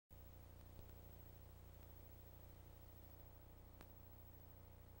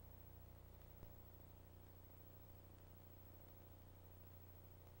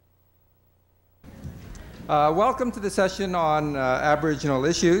Welcome to the session on Aboriginal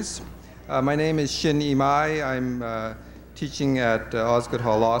issues. My name is Shin Imai. I'm teaching at Osgoode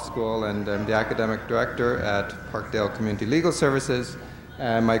Hall Law School, and I'm the academic director at Parkdale Community Legal Services.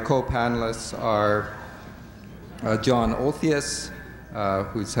 And my co-panelists are John Olthuis,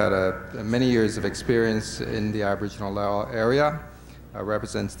 who's had many years of experience in the Aboriginal law area,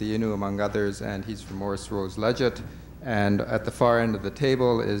 represents the Innu among others, and he's from Morris Rose Legit. And at the far end of the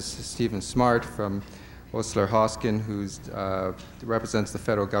table is Stephen Smart from Osler Hoskin, who represents the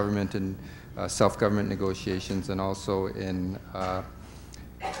federal government in self-government negotiations and also in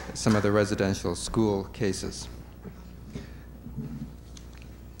some of the residential school cases.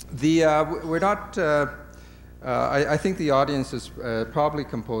 We're not, I think the audience is probably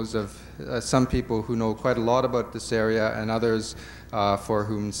composed of some people who know quite a lot about this area and others for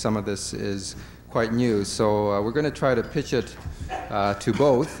whom some of this is quite new. So we're going to try to pitch it to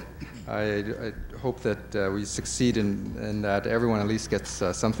both. I hope that we succeed in that everyone at least gets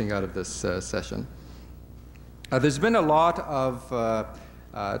something out of this session. There's been a lot of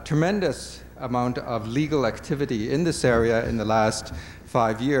tremendous amount of legal activity in this area in the last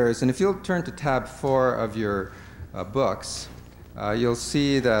 5 years. And if you'll turn to tab 4 of your books, you'll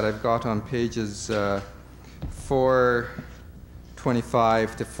see that I've got on pages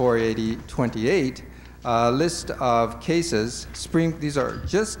 425 to 428 a list of cases. These are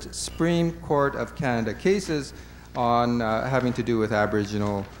just Supreme Court of Canada cases on having to do with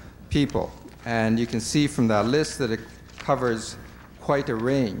Aboriginal people. And you can see from that list that it covers quite a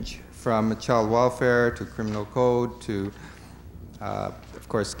range, from child welfare to criminal code to, of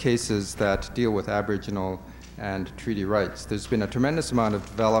course, cases that deal with Aboriginal and treaty rights. There's been a tremendous amount of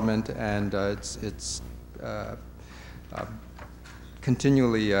development, and it's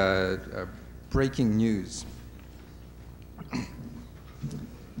continually breaking news.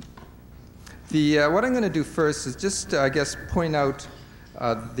 What I'm going to do first is just, I guess, point out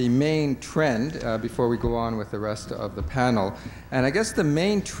the main trend before we go on with the rest of the panel. And I guess the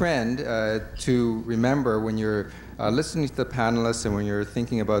main trend to remember when you're listening to the panelists and when you're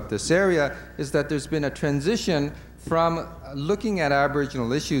thinking about this area is that there's been a transition from looking at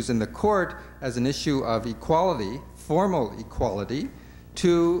Aboriginal issues in the court as an issue of equality, formal equality,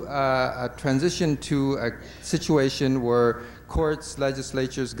 to a transition to a situation where courts,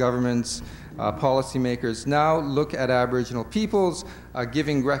 legislatures, governments, policymakers now look at Aboriginal peoples,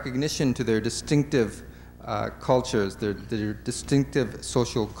 giving recognition to their distinctive cultures, their distinctive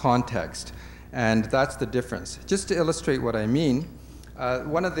social context. And that's the difference. Just to illustrate what I mean,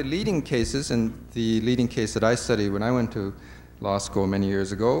 one of the leading cases, and the leading case that I studied when I went to law school many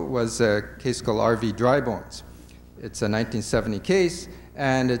years ago, was a case called R.V. Drybones. It's a 1970 case,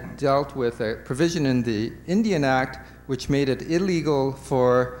 and it dealt with a provision in the Indian Act which made it illegal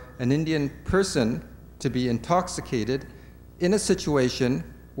for an Indian person to be intoxicated in a situation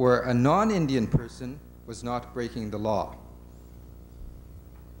where a non-Indian person was not breaking the law.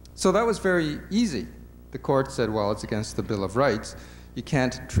 So that was very easy. The court said, well, it's against the Bill of Rights. You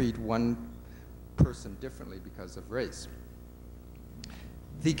can't treat one person differently because of race.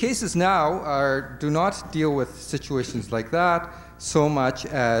 The cases now do not deal with situations like that so much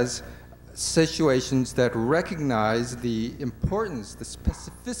as situations that recognize the importance, the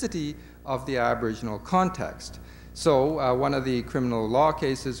specificity of the Aboriginal context. So one of the criminal law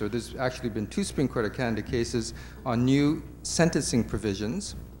cases, or there's actually been 2 Supreme Court of Canada cases on new sentencing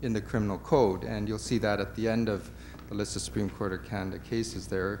provisions in the criminal code, and you'll see that at the end of the list of Supreme Court of Canada cases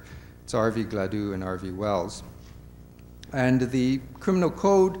there. It's R.V. Gladue and R.V. Wells. And the criminal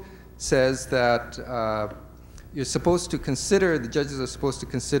code says that you're supposed to consider, the judges are supposed to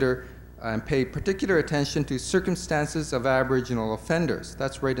consider and pay particular attention to circumstances of Aboriginal offenders.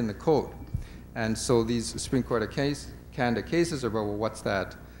 That's right in the code. And so these Supreme Court of Canada cases are about, well, what's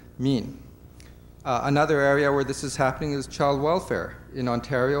that mean? Another area where this is happening is child welfare. In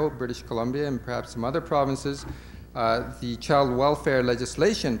Ontario, British Columbia, and perhaps some other provinces, the child welfare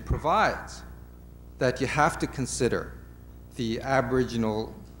legislation provides that you have to consider the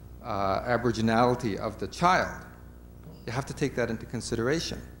Aboriginality of the child. You have to take that into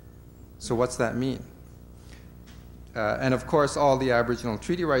consideration. So what's that mean? And of course, all the Aboriginal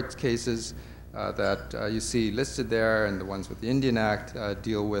treaty rights cases that you see listed there and the ones with the Indian Act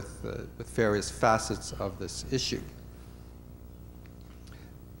deal with various facets of this issue.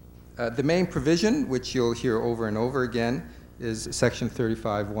 The main provision, which you'll hear over and over again, is Section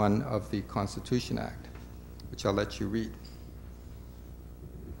 35(1) of the Constitution Act, which I'll let you read.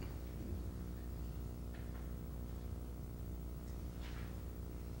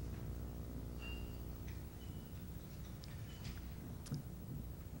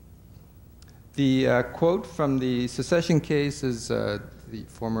 The quote from the secession case is the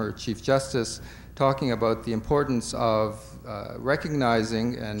former Chief Justice talking about the importance of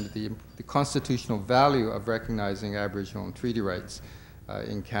recognizing and the constitutional value of recognizing Aboriginal and treaty rights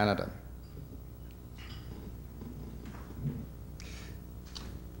in Canada.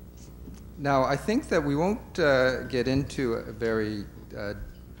 Now, I think that we won't get into a very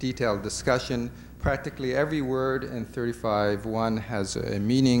detailed discussion. Practically every word in 35.1 has a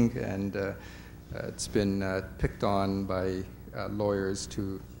meaning, and it's been picked on by lawyers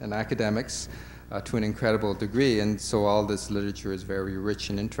and academics to an incredible degree, and so all this literature is very rich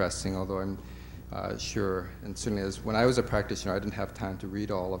and interesting, although I'm sure, and certainly when I was a practitioner, I didn't have time to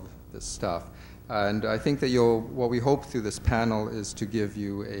read all of this stuff. And I think that what we hope through this panel is to give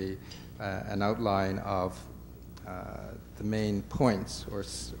you an outline of the main points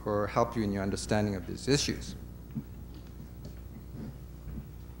or help you in your understanding of these issues.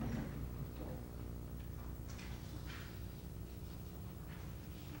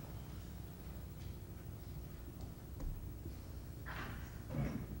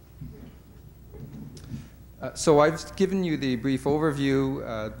 So I've given you the brief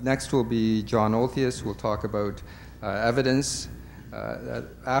overview. Next will be John Olthuis, who will talk about evidence.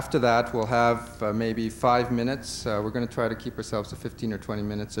 After that, we'll have maybe 5 minutes. We're going to try to keep ourselves to 15 or 20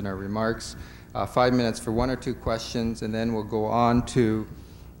 minutes in our remarks. 5 minutes for 1 or 2 questions, and then we'll go on to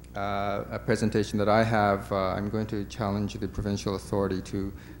a presentation that I have. I'm going to challenge the provincial authority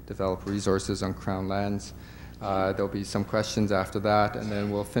to develop resources on Crown lands. There'll be some questions after that, and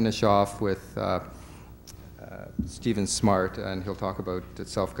then we'll finish off with Stephen Smart, and he'll talk about the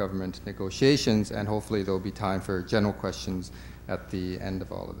self-government negotiations, and hopefully there'll be time for general questions at the end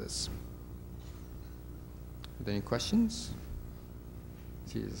of all of this. Are there any questions?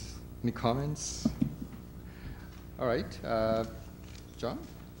 Jeez. Any comments? All right. John?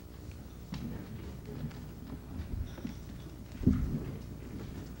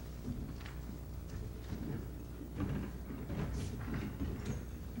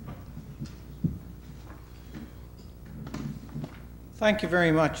 Thank you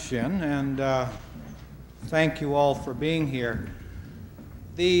very much, Shin, and thank you all for being here.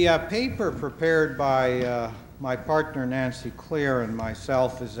 The paper prepared by my partner Nancy Clear and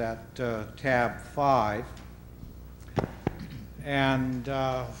myself is at tab 5, and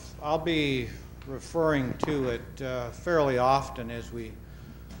I'll be referring to it fairly often as we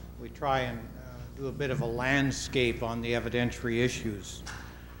try and do a bit of a landscape on the evidentiary issues.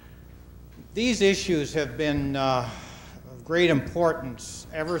 These issues have been of great importance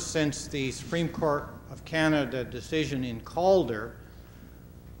ever since the Supreme Court of Canada decision in Calder,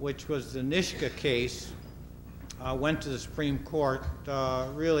 which was the Nishka case, went to the Supreme Court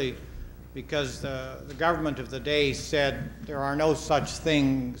really because the government of the day said there are no such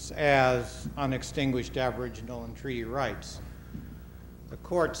things as unextinguished Aboriginal and treaty rights. The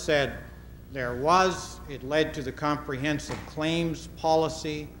court said there was. It led to the comprehensive claims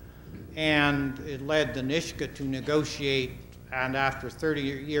policy, and it led the Nishka to negotiate, and after 30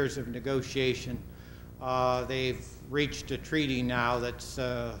 years of negotiation, they've reached a treaty now that's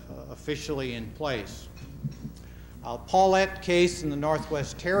officially in place. Paulette case in the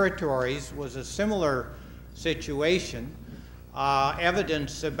Northwest Territories was a similar situation.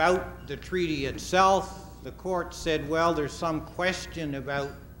 Evidence about the treaty itself, the court said, well, there's some question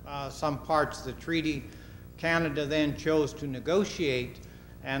about some parts of the treaty. Canada then chose to negotiate,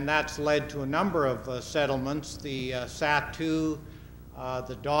 and that's led to a number of settlements, the Satu,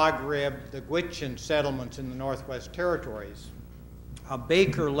 the Dog Rib, the Gwich'in settlements in the Northwest Territories.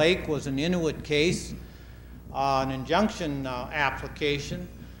 Baker Lake was an Inuit case, an injunction application.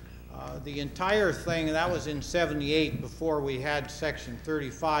 The entire thing, that was in '78 before we had Section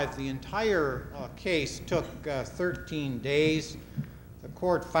 35, the entire case took 13 days. The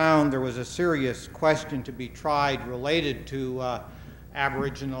court found there was a serious question to be tried related to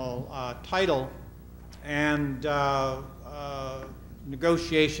Aboriginal title, and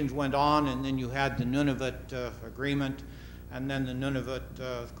negotiations went on, and then you had the Nunavut agreement, and then the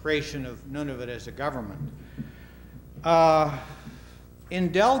Nunavut creation of Nunavut as a government. In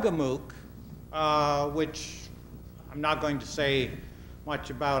Delgamuukw, which I'm not going to say much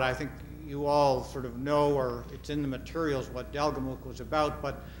about, I think you all sort of know, or it's in the materials what Delgamuukw was about,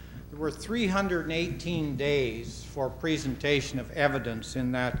 but there were 318 days for presentation of evidence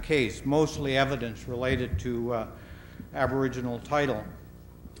in that case, mostly evidence related to Aboriginal title.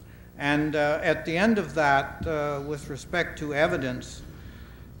 And at the end of that, with respect to evidence,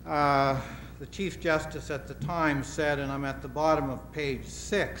 the Chief Justice at the time said, and I'm at the bottom of page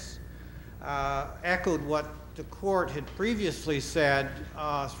 6, echoed what the court had previously said,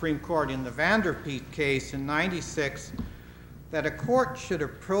 Supreme Court in the Vanderpeet case in '96, that a court should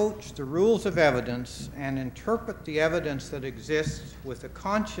approach the rules of evidence and interpret the evidence that exists with a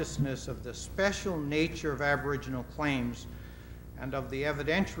consciousness of the special nature of Aboriginal claims and of the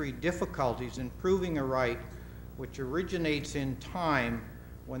evidentiary difficulties in proving a right which originates in time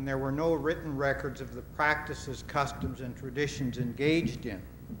when there were no written records of the practices, customs, and traditions engaged in.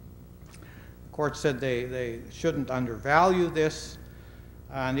 The court said they shouldn't undervalue this,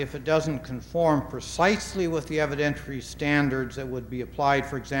 and if it doesn't conform precisely with the evidentiary standards that would be applied,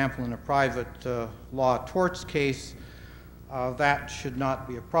 for example, in a private law torts case, that should not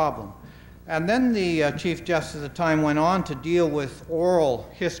be a problem. And then the Chief Justice at the time went on to deal with oral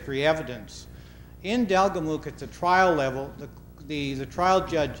history evidence. In Delgamuukw at the trial level, the trial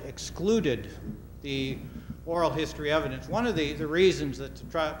judge excluded the oral history evidence. One of the reasons that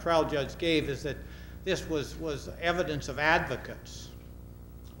the trial judge gave is that this was evidence of advocates.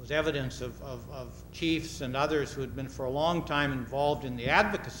 It was evidence of chiefs and others who had been for a long time involved in the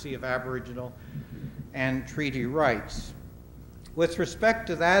advocacy of Aboriginal and treaty rights. With respect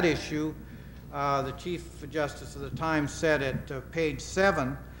to that issue, the Chief Justice of the time said at page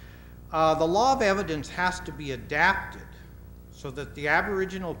 7, the law of evidence has to be adapted so that the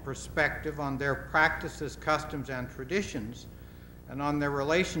Aboriginal perspective on their practices, customs, and traditions, and on their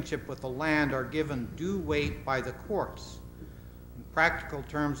relationship with the land are given due weight by the courts. In practical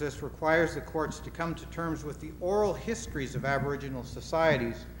terms, this requires the courts to come to terms with the oral histories of Aboriginal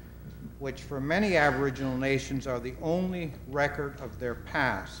societies, which for many Aboriginal nations are the only record of their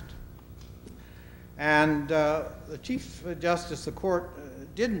past. And the Chief Justice of the court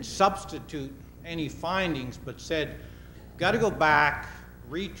didn't substitute any findings, but said, got to go back,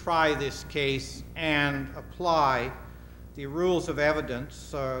 retry this case, and apply the rules of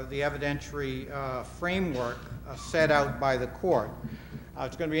evidence, the evidentiary framework set out by the court.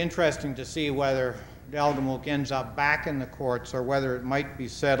 It's going to be interesting to see whether Delgamuukw ends up back in the courts or whether it might be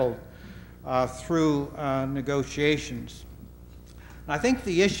settled through negotiations. I think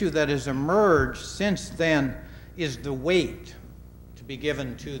the issue that has emerged since then is the weight to be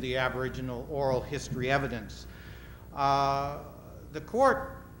given to the Aboriginal oral history evidence. The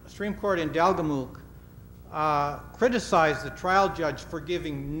Supreme Court in Delgamuukw criticized the trial judge for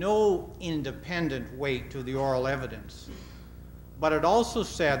giving no independent weight to the oral evidence. But it also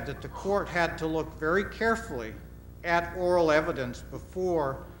said that the court had to look very carefully at oral evidence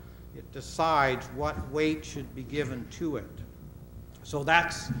before it decides what weight should be given to it. So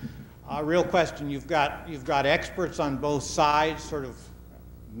that's a real question. You've got experts on both sides, sort of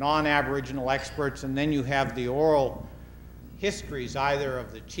non-Aboriginal experts, and then you have the oral histories either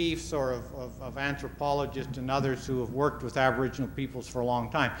of the chiefs or of anthropologists and others who have worked with Aboriginal peoples for a long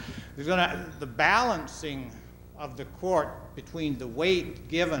time. The balancing of the court between the weight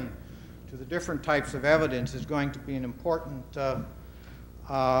given to the different types of evidence is going to be an important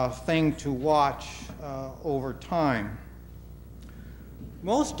thing to watch over time.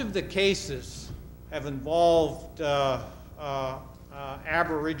 Most of the cases have involved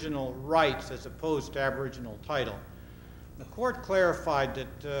Aboriginal rights as opposed to Aboriginal title. The court clarified that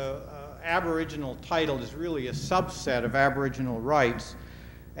Aboriginal title is really a subset of Aboriginal rights.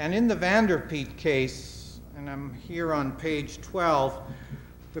 And in the Vanderpeet case, and I'm here on page 12,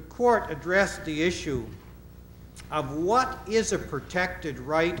 the court addressed the issue of what is a protected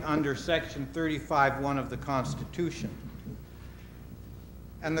right under Section 35(1) of the Constitution.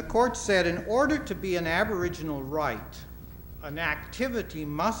 And the court said, in order to be an Aboriginal right, an activity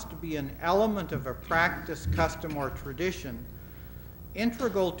must be an element of a practice, custom, or tradition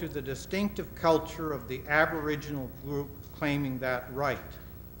integral to the distinctive culture of the Aboriginal group claiming that right.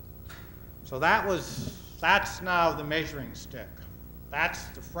 So that's now the measuring stick. That's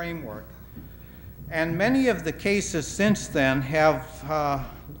the framework. And many of the cases since then have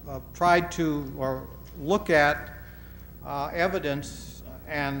tried to or look at evidence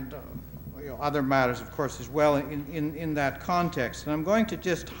and other matters, of course, as well in that context. And I'm going to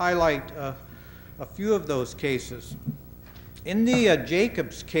just highlight a few of those cases. In the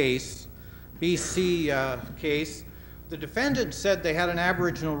Jacobs case, BC case, the defendant said they had an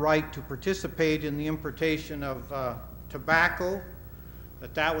Aboriginal right to participate in the importation of tobacco,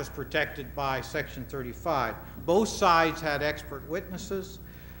 that was protected by Section 35. Both sides had expert witnesses,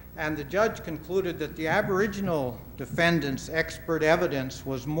 and the judge concluded that the Aboriginal defendant's expert evidence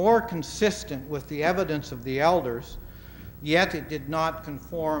was more consistent with the evidence of the elders, yet it did not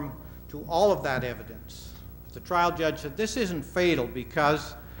conform to all of that evidence. The trial judge said this isn't fatal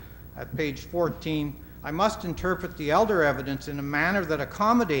because, at page 14, I must interpret the elder evidence in a manner that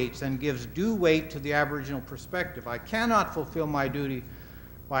accommodates and gives due weight to the Aboriginal perspective. I cannot fulfill my duty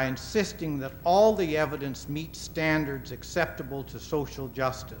by insisting that all the evidence meets standards acceptable to social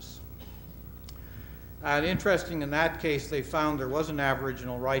justice. And interesting, in that case, they found there was an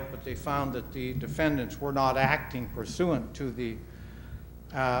Aboriginal right, but they found that the defendants were not acting pursuant to the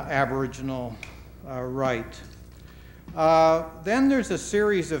Aboriginal right. Then there's a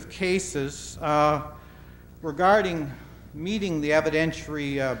series of cases regarding meeting the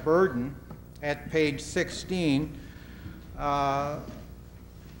evidentiary burden at page 16.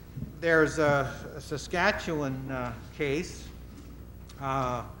 There's a Saskatchewan case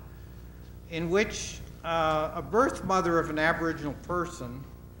in which a birth mother of an Aboriginal person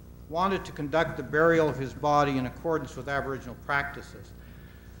wanted to conduct the burial of his body in accordance with Aboriginal practices.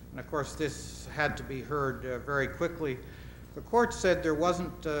 And of course, this had to be heard very quickly. The court said there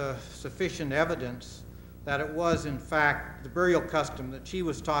wasn't sufficient evidence that it was, in fact, the burial custom that she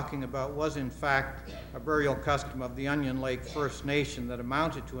was talking about was, in fact, a burial custom of the Onion Lake First Nation that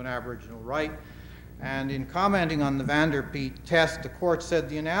amounted to an Aboriginal right. And in commenting on the Van der Peet test, the court said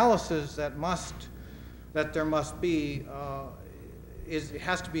the analysis that there must be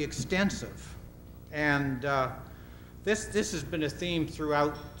has to be extensive. And this has been a theme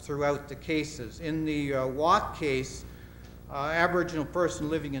throughout the cases. In the Watt case, Aboriginal person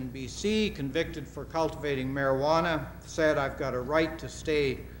living in BC, convicted for cultivating marijuana, said, I've got a right to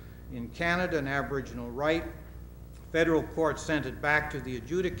stay in Canada, an Aboriginal right. Federal court sent it back to the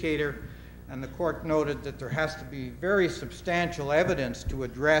adjudicator, and the court noted that there has to be very substantial evidence to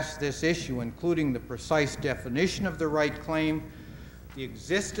address this issue, including the precise definition of the right claim, the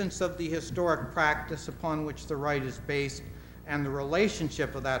existence of the historic practice upon which the right is based, and the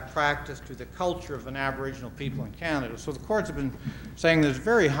relationship of that practice to the culture of an Aboriginal people in Canada. So the courts have been saying there's a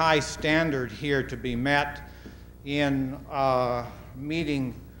very high standard here to be met in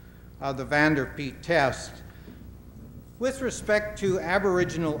meeting the Van der Peet test. With respect to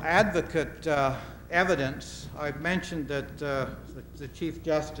Aboriginal advocate evidence, I've mentioned that the Chief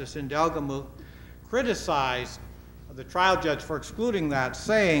Justice in Delgamuukw criticized the trial judge for excluding that,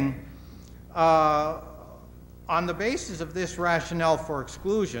 saying, on the basis of this rationale for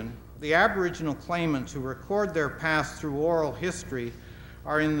exclusion, the Aboriginal claimants who record their past through oral history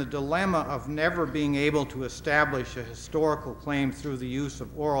are in the dilemma of never being able to establish a historical claim through the use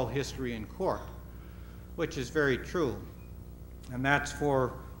of oral history in court, which is very true. And that's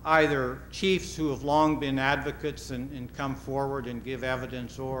for either chiefs who have long been advocates and come forward and give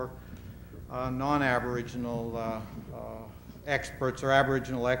evidence, or non-Aboriginal experts or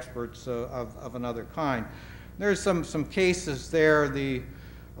Aboriginal experts of another kind. There's some cases there. The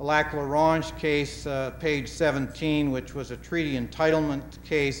Lac La Ronge case, page 17, which was a treaty entitlement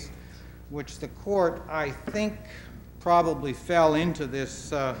case, which the court, I think, probably fell into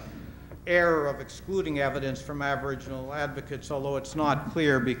this error of excluding evidence from Aboriginal advocates, although it's not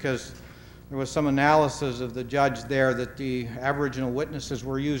clear because there was some analysis of the judge there that the Aboriginal witnesses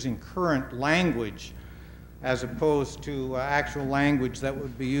were using current language as opposed to actual language that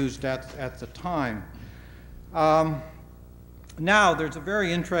would be used at the time. Now, there's a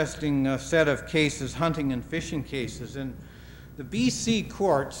very interesting set of cases, hunting and fishing cases, and the BC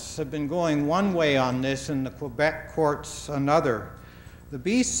courts have been going one way on this and the Quebec courts another. The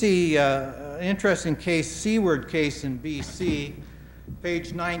BC, interesting case, Seaward case in BC,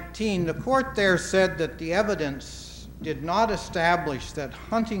 page 19, the court there said that the evidence did not establish that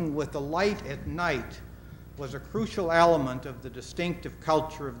hunting with a light at night was a crucial element of the distinctive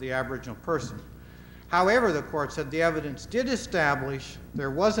culture of the Aboriginal person. However, the court said the evidence did establish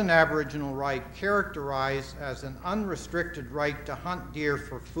there was an Aboriginal right characterized as an unrestricted right to hunt deer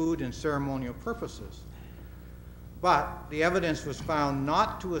for food and ceremonial purposes. But the evidence was found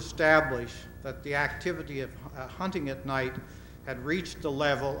not to establish that the activity of hunting at night had reached the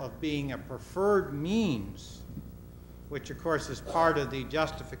level of being a preferred means, which of course is part of the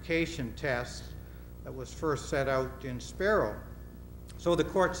justification test that was first set out in Sparrow. So the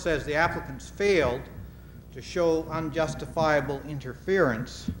court says the applicants failed to show unjustifiable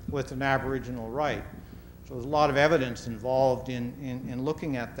interference with an Aboriginal right. So there's a lot of evidence involved in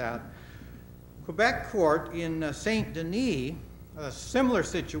looking at that. Quebec court in Saint Denis, a similar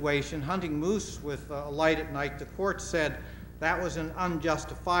situation, hunting moose with a light at night, the court said that was an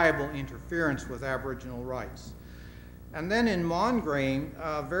unjustifiable interference with Aboriginal rights. And then in Mongrain,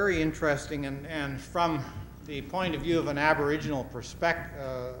 very interesting, and from the point of view of an Aboriginal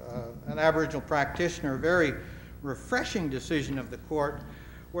an Aboriginal practitioner, a very refreshing decision of the court,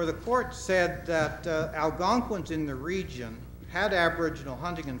 where the court said that Algonquins in the region had Aboriginal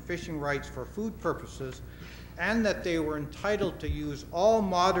hunting and fishing rights for food purposes, and that they were entitled to use all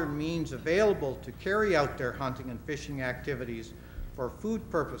modern means available to carry out their hunting and fishing activities for food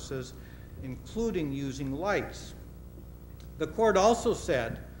purposes, including using lights. The court also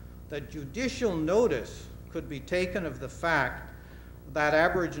said that judicial notice could be taken of the fact that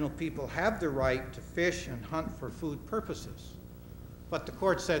Aboriginal people have the right to fish and hunt for food purposes. But the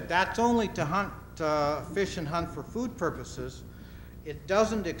court said that's only to hunt, fish and hunt for food purposes. It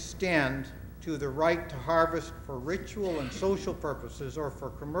doesn't extend to the right to harvest for ritual and social purposes or for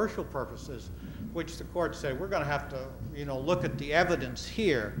commercial purposes, which the court said we're going to have to, look at the evidence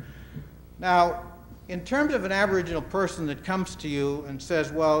here. Now, in terms of an Aboriginal person that comes to you and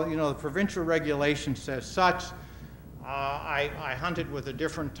says, well, the provincial regulation says such, I hunted with a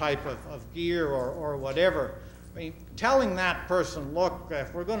different type of gear or whatever. I mean, telling that person, look,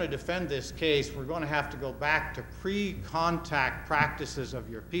 if we're going to defend this case, we're going to have to go back to pre-contact practices of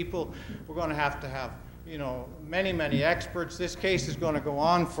your people. We're going to have, many, many experts. This case is going to go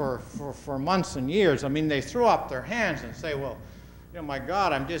on for months and years. I mean, they throw up their hands and say, well, my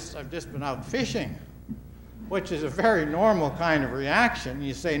God, I've just been out fishing, which is a very normal kind of reaction.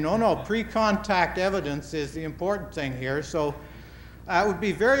 You say, no, pre-contact evidence is the important thing here. So it would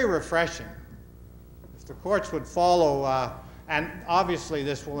be very refreshing if the courts would follow, and obviously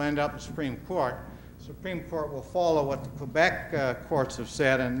this will end up in the Supreme Court. The Supreme Court will follow what the Quebec courts have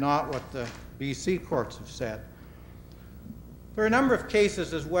said and not what the BC courts have said. There are a number of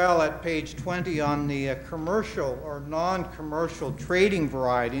cases as well at page 20 on the commercial or non-commercial trading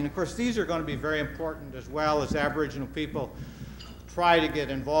variety. And of course, these are going to be very important as well as Aboriginal people try to get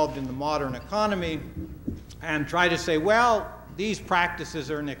involved in the modern economy and try to say, well, these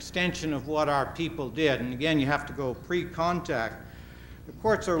practices are an extension of what our people did. And again, you have to go pre-contact. The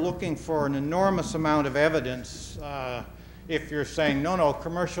courts are looking for an enormous amount of evidence if you're saying, no,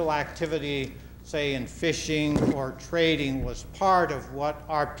 commercial activity, say in fishing or trading, was part of what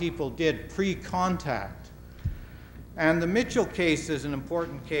our people did pre-contact. And the Mitchell case is an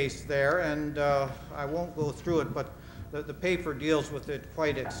important case there, and I won't go through it, but the paper deals with it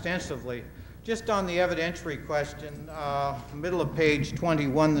quite extensively. Just on the evidentiary question, middle of page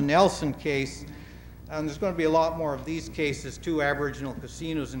 21, the Nelson case, and there's going to be a lot more of these cases too, Aboriginal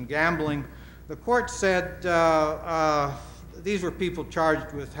casinos and gambling. The court said these were people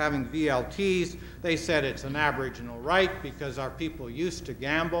charged with having VLTs. They said it's an Aboriginal right because our people used to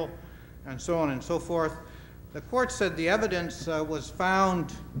gamble, and so on and so forth. The court said the evidence was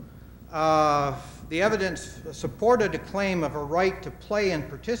found, the evidence supported a claim of a right to play and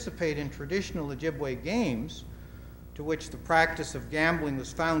participate in traditional Ojibwe games, to which the practice of gambling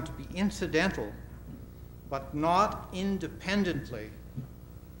was found to be incidental, but not independently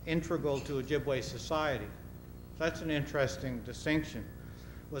integral to Ojibwe society. That's an interesting distinction.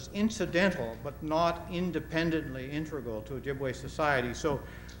 It was incidental, but not independently integral to Ojibwe society. So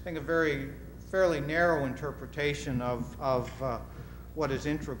I think a fairly narrow interpretation of what is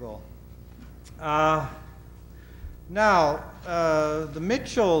integral. Now, the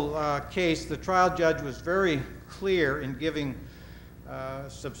Mitchell case, the trial judge was very clear in giving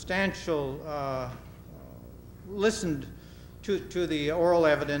listened to the oral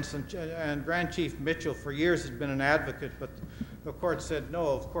evidence, and Grand Chief Mitchell for years has been an advocate, but the court said no,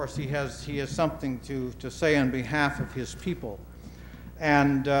 of course he has something to say on behalf of his people.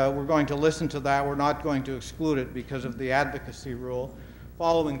 And we're going to listen to that. We're not going to exclude it because of the advocacy rule,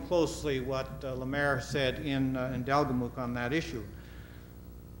 following closely what Lemaire said in Delgamuukw on that issue.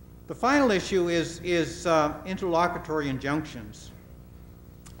 The final issue is interlocutory injunctions.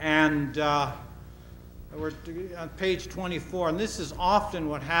 And we're on page 24, and this is often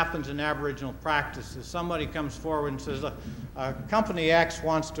what happens in Aboriginal practices. Somebody comes forward and says, Company X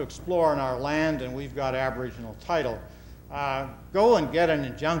wants to explore on our land and we've got Aboriginal title. Go and get an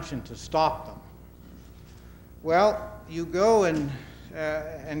injunction to stop them. Well, you go and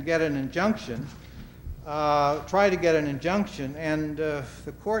get an injunction, try to get an injunction, and the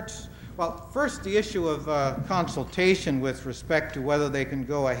courts, well, first the issue of consultation with respect to whether they can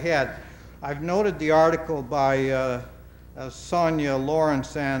go ahead. I've noted the article by Sonia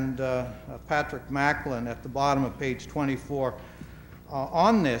Lawrence and Patrick Macklin at the bottom of page 24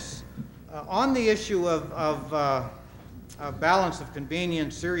 on this. On the issue of balance of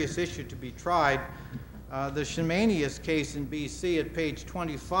convenience, serious issue to be tried, the Sgayias case in BC at page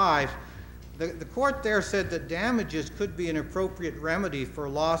 25, the court there said that damages could be an appropriate remedy for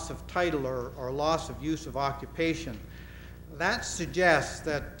loss of title or loss of use of occupation. That suggests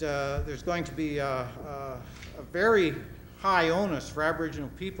that there's going to be a very high onus for Aboriginal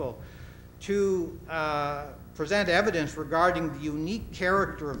people to present evidence regarding the unique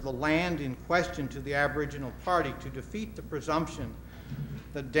character of the land in question to the Aboriginal party to defeat the presumption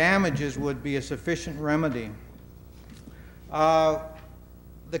that damages would be a sufficient remedy.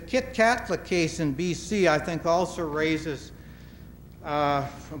 The Kitkatla case in BC, I think, also raises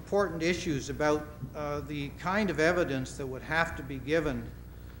important issues about the kind of evidence that would have to be given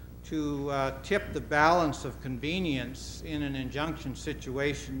to tip the balance of convenience in an injunction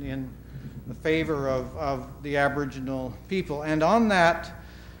situation in the favor of the Aboriginal people. And on that,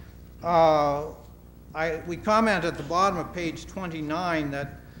 we comment at the bottom of page 29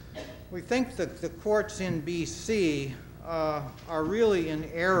 that we think that the courts in BC are really in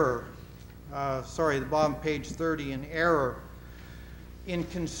error, the bottom page 30, in error in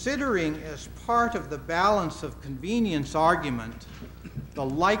considering as part of the balance of convenience argument the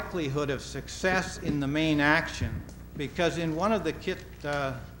likelihood of success in the main action. Because in one of the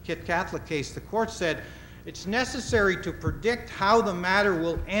Kitkatla case, the court said it's necessary to predict how the matter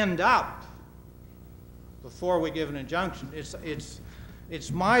will end up before we give an injunction.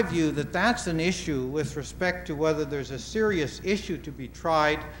 It's my view that that's an issue with respect to whether there's a serious issue to be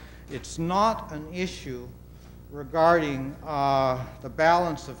tried. It's not an issue regarding the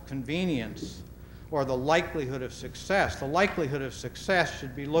balance of convenience or the likelihood of success. The likelihood of success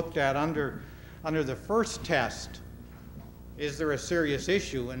should be looked at under the first test. Is there a serious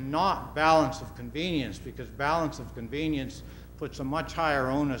issue, and not balance of convenience, because balance of convenience puts a much higher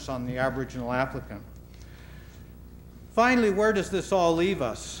onus on the Aboriginal applicant. Finally, where does this all leave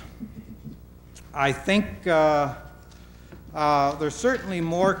us? I think there's certainly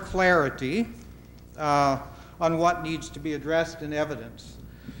more clarity on what needs to be addressed in evidence.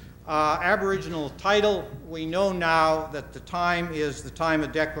 Aboriginal title, we know now that the time is the time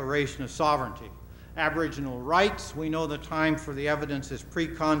of declaration of sovereignty. Aboriginal rights, we know the time for the evidence is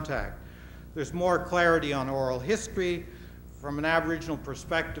pre-contact. There's more clarity on oral history. From an Aboriginal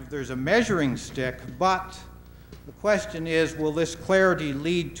perspective, there's a measuring stick, but the question is, will this clarity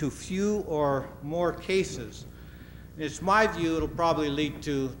lead to few or more cases? It's my view it'll probably lead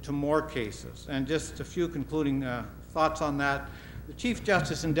to more cases. And just a few concluding thoughts on that. The Chief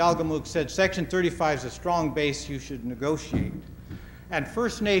Justice in Delgamuukw said, Section 35 is a strong base you should negotiate. And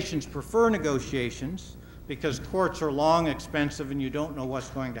First Nations prefer negotiations because courts are long, expensive, and you don't know what's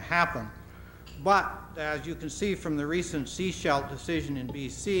going to happen. But as you can see from the recent Seashell decision in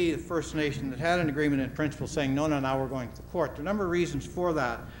BC, the First Nation that had an agreement in principle saying, no, now we're going to the court. There are a number of reasons for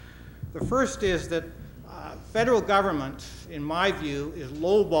that. The first is that federal government, in my view, is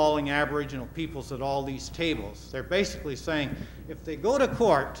lowballing Aboriginal peoples at all these tables. They're basically saying, if they go to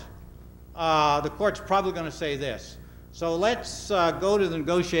court, the court's probably going to say this. So let's go to the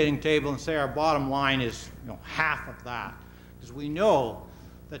negotiating table and say our bottom line is half of that. Because we know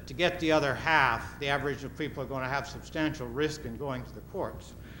that to get the other half, the Aboriginal people are going to have substantial risk in going to the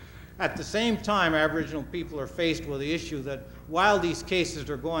courts. At the same time, Aboriginal people are faced with the issue that while these cases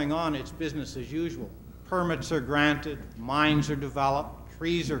are going on, it's business as usual. Permits are granted, mines are developed,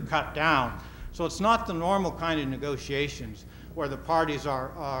 trees are cut down. So it's not the normal kind of negotiations where the parties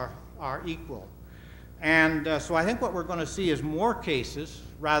are equal. And so I think what we're going to see is more cases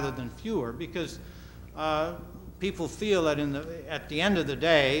rather than fewer, because people feel that at the end of the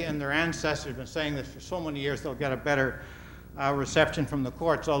day, and their ancestors have been saying this for so many years, they'll get a better reception from the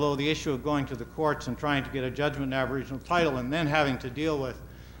courts, although the issue of going to the courts and trying to get a judgment in Aboriginal title and then having to deal with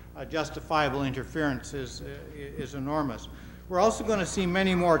justifiable interference is enormous. We're also going to see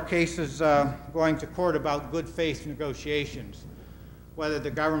many more cases going to court about good faith negotiations, whether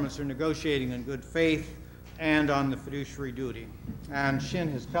the governments are negotiating in good faith and on the fiduciary duty. And Shin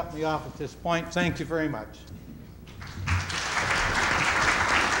has cut me off at this point. Thank you very much.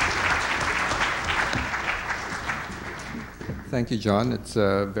 Thank you, John. It's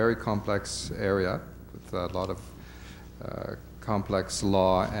a very complex area with a lot of complex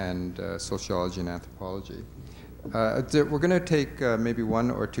law and sociology and anthropology. We're going to take maybe one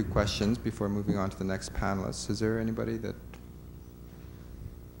or two questions before moving on to the next panelist. Is there anybody that?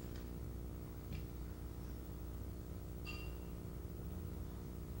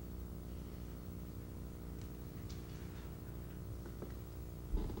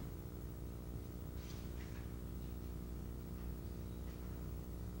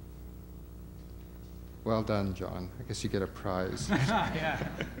 Well done, John. I guess you get a prize. Yeah.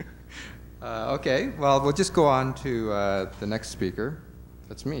 Okay, well, we'll just go on to the next speaker.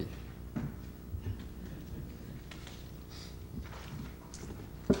 That's me.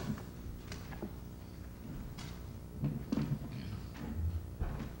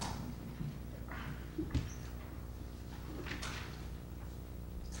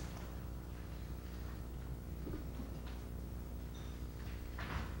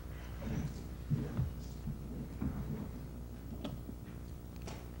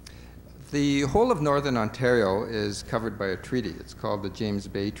 The whole of Northern Ontario is covered by a treaty. It's called the James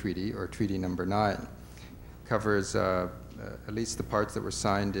Bay Treaty, or Treaty Number 9. Covers at least the parts that were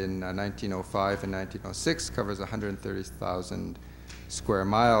signed in 1905 and 1906, covers 130,000 square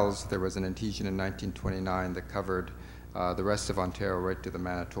miles. There was an adhesion in 1929 that covered the rest of Ontario right to the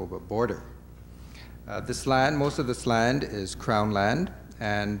Manitoba border. This land, most of this land is Crown land,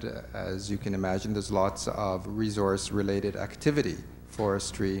 and as you can imagine, there's lots of resource-related activity: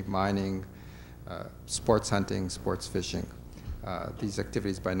 forestry, mining, sports hunting, sports fishing, these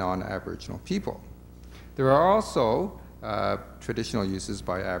activities by non-Aboriginal people. There are also traditional uses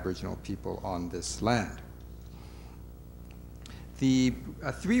by Aboriginal people on this land. The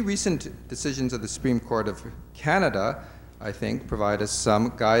three recent decisions of the Supreme Court of Canada, I think, provide us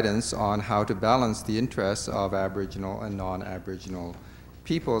some guidance on how to balance the interests of Aboriginal and non-Aboriginal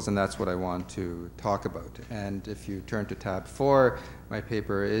peoples, and that's what I want to talk about. And if you turn to tab 4, my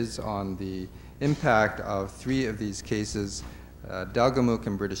paper is on the impact of three of these cases: Delgamuukw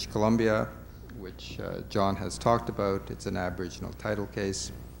in British Columbia, which John has talked about. It's an Aboriginal title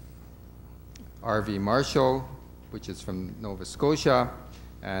case. R.V. Marshall, which is from Nova Scotia,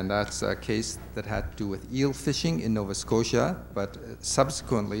 and that's a case that had to do with eel fishing in Nova Scotia, but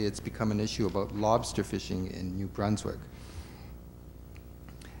subsequently it's become an issue about lobster fishing in New Brunswick.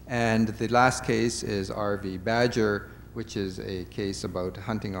 And the last case is R.V. Badger, which is a case about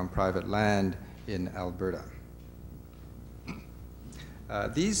hunting on private land in Alberta.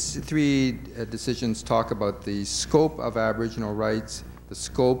 These three decisions talk about the scope of Aboriginal rights, the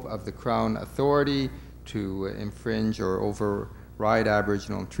scope of the Crown authority to infringe or override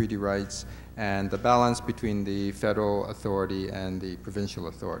Aboriginal treaty rights, and the balance between the federal authority and the provincial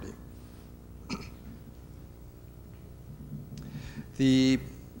authority.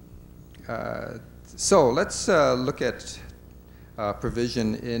 So let's look at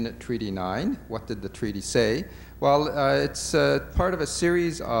provision in Treaty 9. What did the treaty say? Well, it's part of a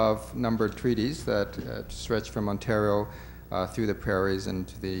series of numbered treaties that stretch from Ontario through the prairies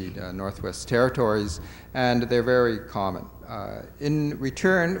into the Northwest Territories, and they're very common. In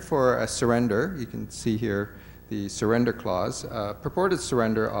return for a surrender, you can see here the surrender clause, purported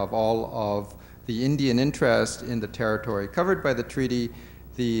surrender of all of the Indian interest in the territory covered by the treaty,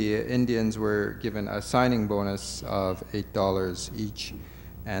 the Indians were given a signing bonus of $8 each,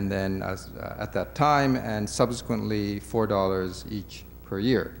 and then at that time, and subsequently $4 each per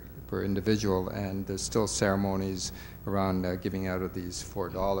year, per individual, and there's still ceremonies around giving out of these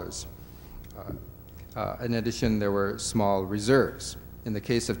 $4. In addition, there were small reserves. In the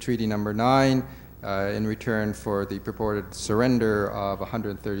case of Treaty Number 9, in return for the purported surrender of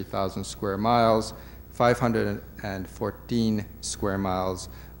 130,000 square miles, 514 square miles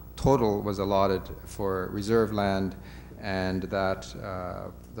total was allotted for reserve land, and that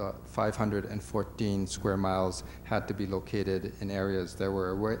the 514 square miles had to be located in areas that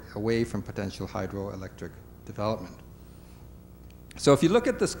were away from potential hydroelectric development. So if you look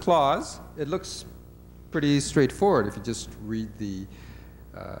at this clause, it looks pretty straightforward if you just read the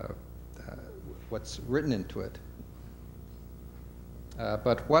what's written into it.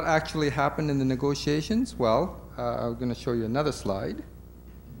 But what actually happened in the negotiations? Well, I'm going to show you another slide.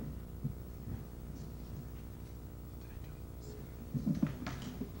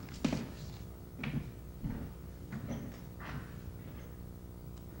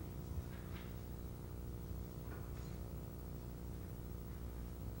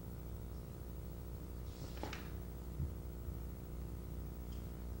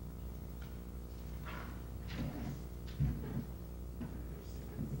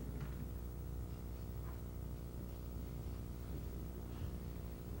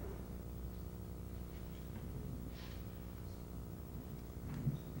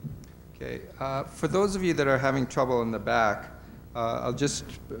 Okay, for those of you that are having trouble in the back, I'll just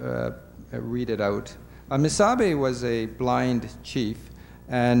read it out. Misabe was a blind chief,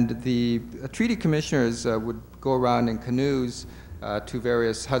 and the treaty commissioners would go around in canoes to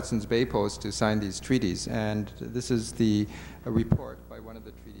various Hudson's Bay posts to sign these treaties. And this is the report by one of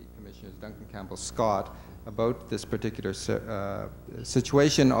the treaty commissioners, Duncan Campbell Scott, about this particular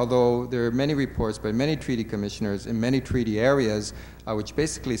situation, although there are many reports by many treaty commissioners in many treaty areas which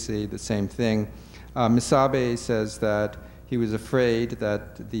basically say the same thing. Misabe says that he was afraid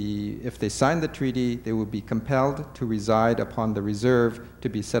that if they signed the treaty, they would be compelled to reside upon the reserve to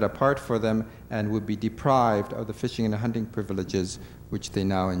be set apart for them and would be deprived of the fishing and hunting privileges which they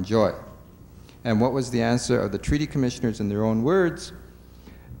now enjoy. And what was the answer of the treaty commissioners in their own words?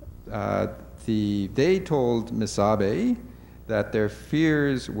 They told Misabe that their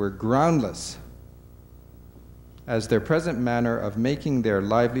fears were groundless, as their present manner of making their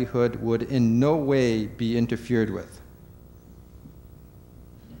livelihood would in no way be interfered with.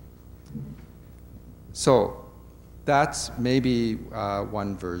 So that's maybe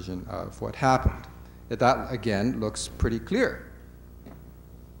one version of what happened. That, again, looks pretty clear.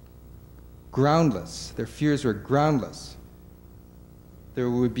 Groundless. Their fears were groundless. There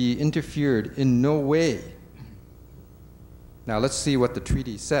would be interfered in no way. Now let's see what the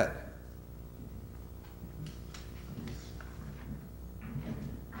treaty said.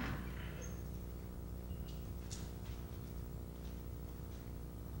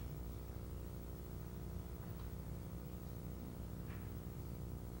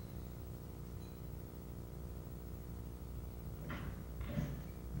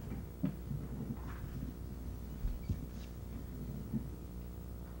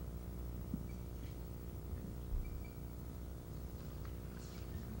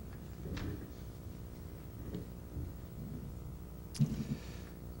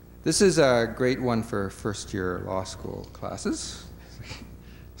 This is a great one for first-year law school classes.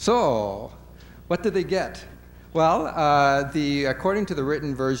 So, what did they get? Well, according to the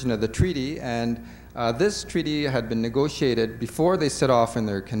written version of the treaty, and this treaty had been negotiated before they set off in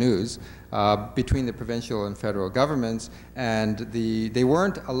their canoes between the provincial and federal governments, and they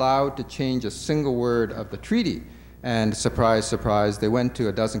weren't allowed to change a single word of the treaty. And surprise, surprise, they went to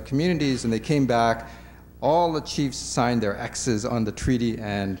a dozen communities and they came back. All the chiefs signed their X's on the treaty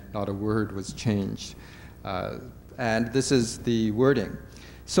and not a word was changed. And this is the wording.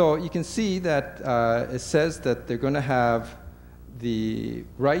 So you can see that it says that they're going to have the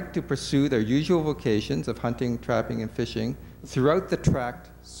right to pursue their usual vocations of hunting, trapping, and fishing throughout the tract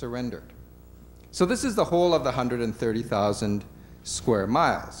surrendered. So this is the whole of the 130,000 square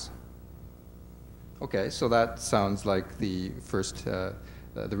miles. Okay, so that sounds like the first, the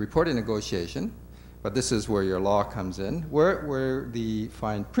reported negotiation. But this is where your law comes in. Where the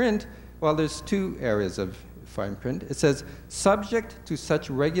fine print, well, there's two areas of fine print. It says, subject to such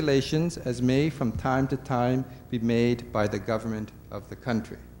regulations as may from time to time be made by the government of the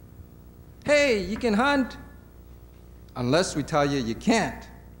country. Hey, you can hunt, unless we tell you you can't.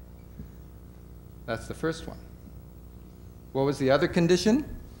 That's the first one. What was the other condition?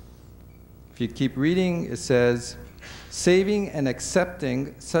 If you keep reading, it says, saving and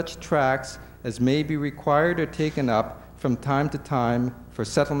accepting such tracts as may be required or taken up from time to time for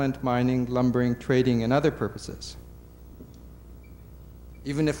settlement, mining, lumbering, trading, and other purposes.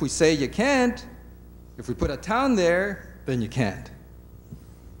 Even if we say you can't, if we put a town there, then you can't.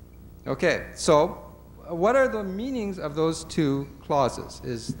 Okay, so what are the meanings of those two clauses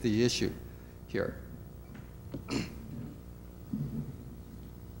is the issue here.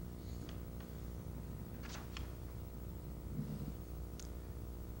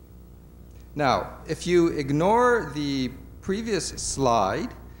 Now, if you ignore the previous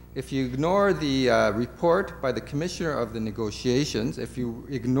slide, if you ignore the report by the Commissioner of the Negotiations, if you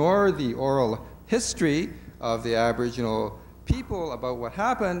ignore the oral history of the Aboriginal people about what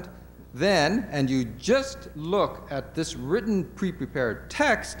happened, then, and you just look at this written pre-prepared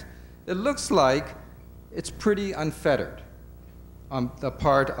text, it looks like it's pretty unfettered on the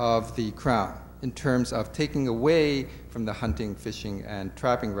part of the Crown in terms of taking away from the hunting, fishing, and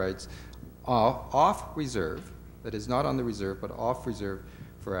trapping rights off reserve, that is not on the reserve, but off reserve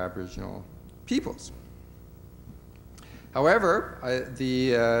for Aboriginal peoples. However,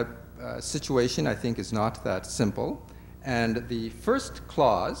 the situation, I think, is not that simple. And the first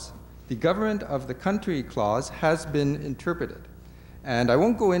clause, the government of the country clause, has been interpreted. And I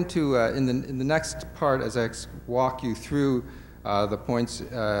won't go into, in the next part, as I walk you through the points,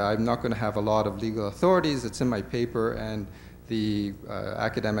 I'm not going to have a lot of legal authorities. It's in my paper, and the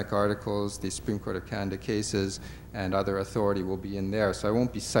academic articles, the Supreme Court of Canada cases, and other authority will be in there. So I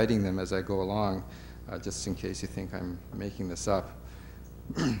won't be citing them as I go along, just in case you think I'm making this up.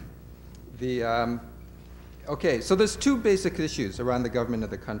 Okay, so there's two basic issues around the government of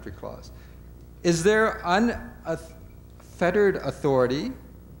the country clause. Is there unfettered authority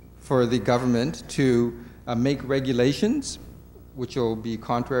for the government to make regulations which will be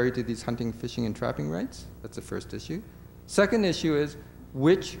contrary to these hunting, fishing, and trapping rights? That's the first issue. Second issue is,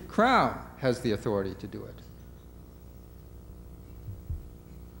 which Crown has the authority to do it?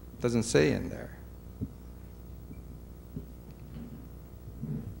 It doesn't say in there.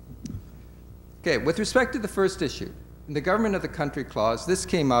 Okay, with respect to the first issue, in the government of the country clause, this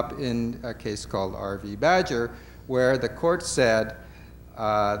came up in a case called R.V. Badger, where the court said,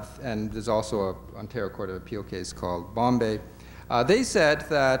 and there's also an Ontario Court of Appeal case called Bombay, they said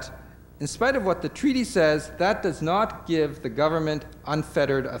that in spite of what the treaty says, that does not give the government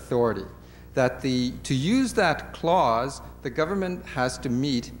unfettered authority. that to use that clause, the government has to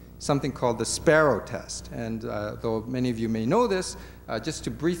meet something called the Sparrow test. And though many of you may know this, just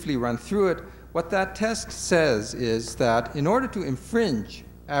to briefly run through it, what that test says is that in order to infringe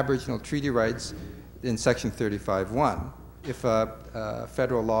Aboriginal treaty rights in Section 35(1), if a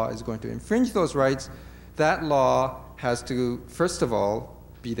federal law is going to infringe those rights, that law has to, first of all,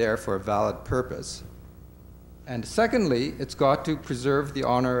 be there for a valid purpose. And secondly, it's got to preserve the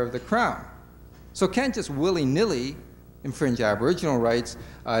honor of the Crown. So it can't just willy-nilly infringe Aboriginal rights.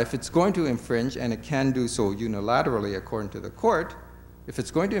 If it's going to infringe, and it can do so unilaterally according to the court, if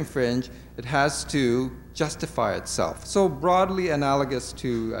it's going to infringe, it has to justify itself. So broadly analogous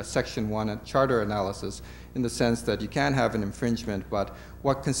to Section 1 charter analysis, in the sense that you can have an infringement, but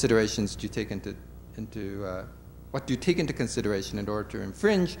what considerations do you take what do you take into consideration in order to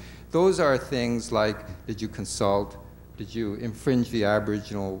infringe? Those are things like, did you consult? Did you infringe the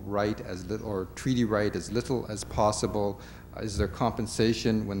Aboriginal right as little, or treaty right as little as possible? Is there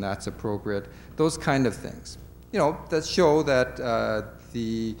compensation when that's appropriate? Those kind of things. You know, that show that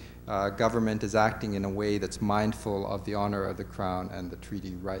the government is acting in a way that's mindful of the honor of the Crown and the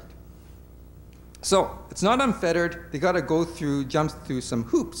treaty right. So it's not unfettered. They got to jump through some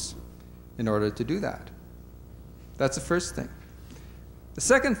hoops in order to do that. That's the first thing. The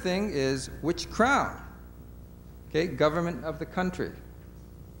second thing is which Crown? Okay, government of the country.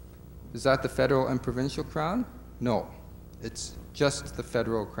 Is that the federal and provincial Crown? No, it's just the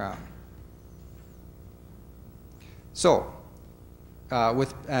federal Crown. So,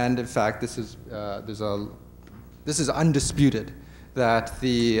 and in fact, this is undisputed, that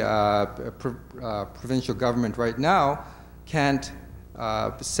the provincial government right now can't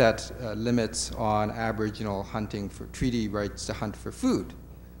set limits on Aboriginal hunting for treaty rights to hunt for food,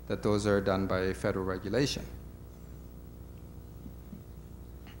 that those are done by federal regulation.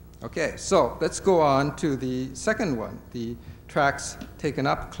 Okay, so let's go on to the second one, the tracts taken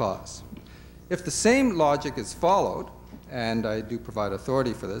up clause. If the same logic is followed, and I do provide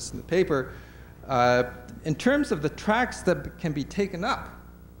authority for this in the paper, in terms of the tracts that can be taken up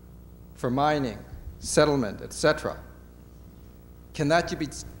for mining, settlement, etc., can that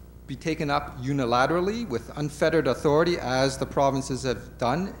be taken up unilaterally with unfettered authority as the provinces have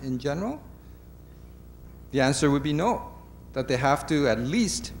done in general? The answer would be no, that they have to at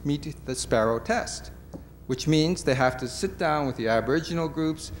least meet the Sparrow test, which means they have to sit down with the Aboriginal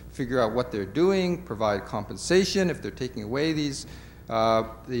groups, figure out what they're doing, provide compensation if they're taking away these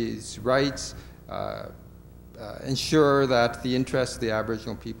rights, ensure that the interests of the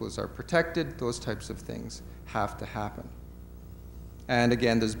Aboriginal peoples are protected. Those types of things have to happen. And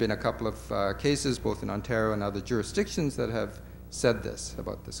again, there's been a couple of cases, both in Ontario and other jurisdictions, that have said this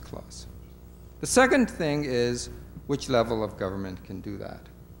about this clause. The second thing is which level of government can do that.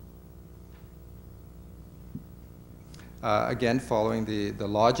 Again, following the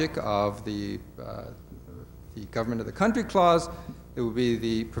logic of the government of the country clause, it would be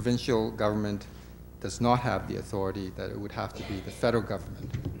the provincial government does not have the authority, that it would have to be the federal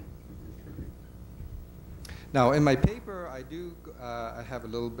government. Now, in my paper, I have a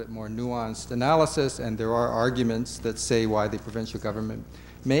little bit more nuanced analysis, and there are arguments that say why the provincial government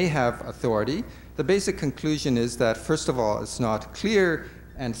may have authority. The basic conclusion is that, first of all, it's not clear,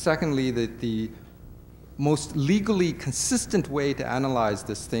 and secondly, that the most legally consistent way to analyze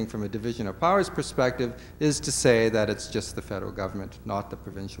this thing from a division of powers perspective is to say that it's just the federal government, not the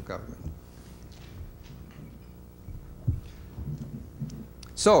provincial government.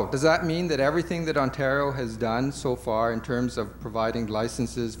 So, does that mean that everything that Ontario has done so far in terms of providing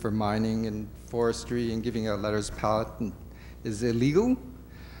licenses for mining and forestry and giving out letters of patent is illegal?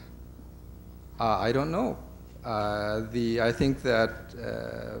 I don't know. I think that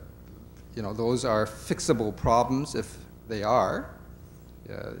those are fixable problems if they are.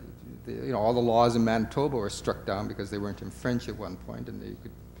 All the laws in Manitoba were struck down because they weren't in French at one point, and they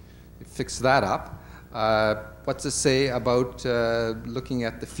could fix that up. What's to say about looking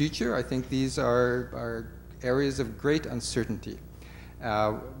at the future? I think these are areas of great uncertainty,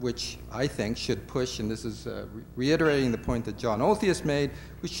 which I think should push, and this is reiterating the point that John Olthuis made,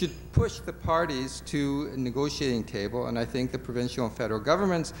 we should push the parties to a negotiating table, and I think the provincial and federal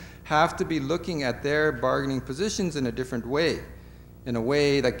governments have to be looking at their bargaining positions in a different way, in a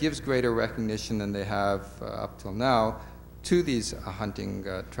way that gives greater recognition than they have up till now to these hunting,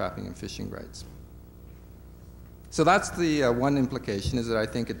 trapping, and fishing rights. So that's the one implication, is that I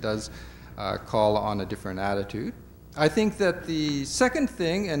think it does call on a different attitude. I think that the second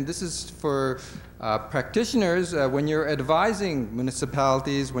thing, and this is for practitioners, when you're advising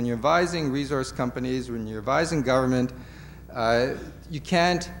municipalities, when you're advising resource companies, when you're advising government, you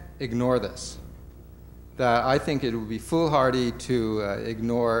can't ignore this. That I think it would be foolhardy to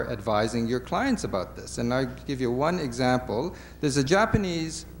ignore advising your clients about this. And I'll give you one example. There's a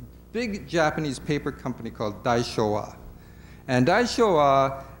big Japanese paper company called Daishowa. And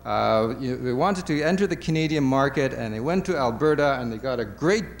Daishowa, they wanted to enter the Canadian market, and they went to Alberta, and they got a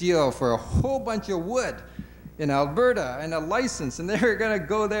great deal for a whole bunch of wood in Alberta and a license, and they were going to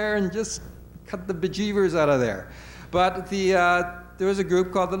go there and just cut the bejeevers out of there. But there was a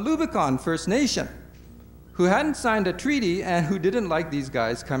group called the Lubicon First Nation who hadn't signed a treaty and who didn't like these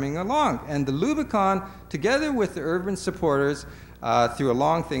guys coming along. And the Lubicon, together with the urban supporters, through a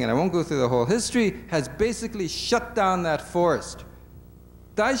long thing, and I won't go through the whole history, has basically shut down that forest.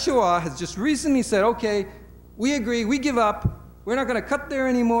 Daishowa has just recently said, okay, we agree, we give up, we're not going to cut there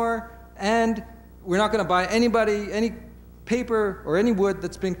anymore, and we're not going to buy any paper or any wood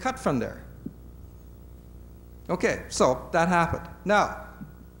that's been cut from there. Okay, so that happened. Now,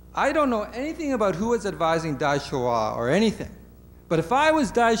 I don't know anything about who was advising Daishowa or anything, but if I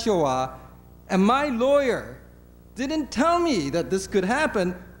was Daishowa and my lawyer didn't tell me that this could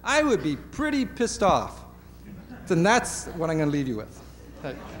happen, I would be pretty pissed off. And that's what I'm going to leave you with.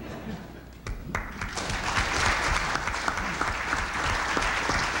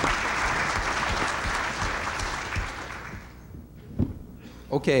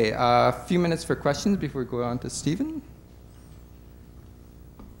 Okay, a few minutes for questions before we go on to Stephen.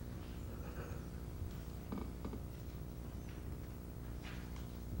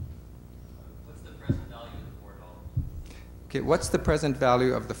 What's the present value of the $4? Okay, what's the present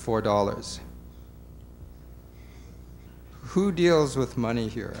value of the $4? Who deals with money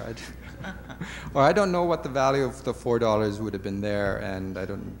here? Or I don't know what the value of the $4 would have been there, and I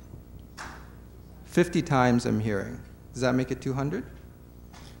don't. 50 times I'm hearing. Does that make it 200?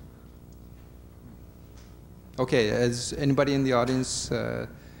 Okay, does anybody in the audience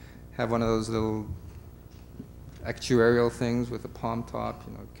have one of those little actuarial things with a palm top?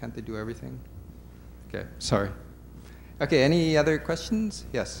 You know, can't they do everything? Okay, sorry. Okay, any other questions?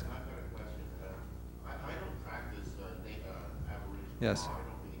 Yes. I've got a question. I don't practice Aboriginal Yes. law. I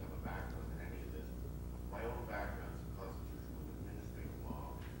don't really have a background in any of this. My own background is constitutional and administrative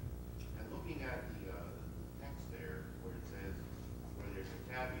law. And looking at the text there, where it says, where there's a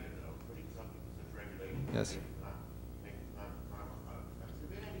caveat of putting something that says regulating. Yes. Has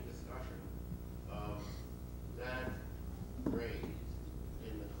there been any discussion of that phrase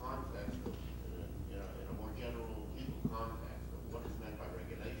in the context of, in a more general legal context of what is meant by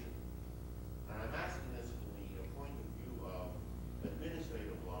regulation? And I'm asking this from the point of view of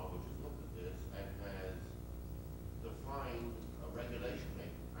administrative law, which has looked at this and has defined a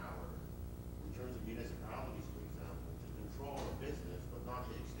regulation-making power in terms of municipalities, for example, to control a business but not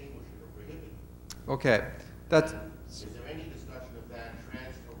to extinguish it or prohibit it. Okay, that's. Is there any discussion of that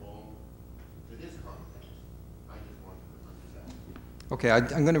transferable to this context? I just wanted to understand. Okay,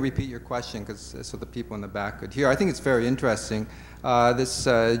 I'm going to repeat your question so the people in the back could hear. I think it's very interesting. This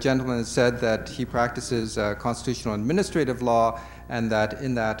gentleman has said that he practices constitutional and administrative law, and that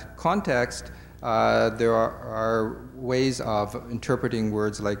in that context, there are ways of interpreting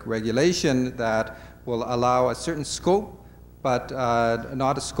words like regulation that will allow a certain scope, but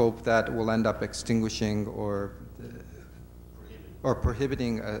not a scope that will end up extinguishing or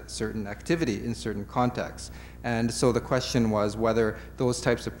prohibiting a certain activity in certain contexts. And so the question was whether those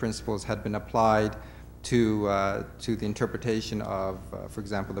types of principles had been applied to the interpretation of, for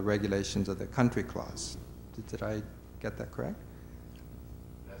example, the regulations of the country clause. Did I get that correct?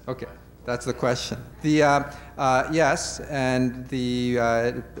 Okay, that's the question. Yes, and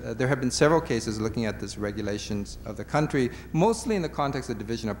there have been several cases looking at this regulations of the country, mostly in the context of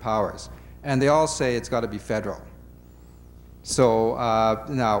division of powers. And they all say it's got to be federal. So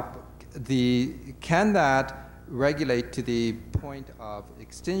now, can that regulate to the point of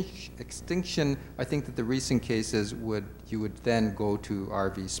extinction? I think that the recent cases you would then go to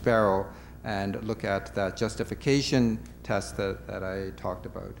R.V. Sparrow and look at that justification test that I talked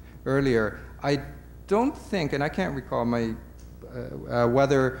about earlier. I don't think, and I can't recall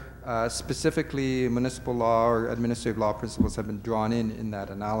whether specifically municipal law or administrative law principles have been drawn in that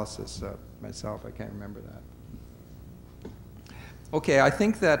analysis myself. I can't remember that. Okay, I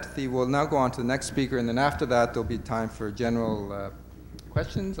think that we'll now go on to the next speaker, and then after that there'll be time for general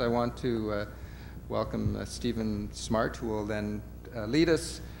questions. I want to welcome Stephen Smart, who will then lead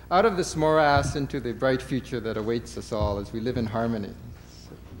us out of this morass into the bright future that awaits us all as we live in harmony.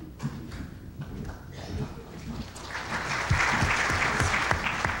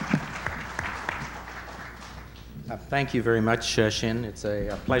 Thank you very much, Shin. It's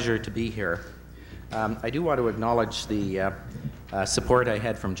a pleasure to be here. I do want to acknowledge the support I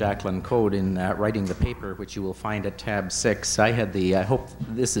had from Jacqueline Code in writing the paper, which you will find at tab 6. I hope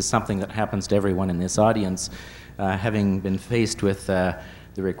this is something that happens to everyone in this audience, having been faced with the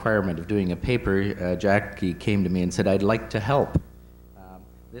requirement of doing a paper, Jackie came to me and said, "I'd like to help."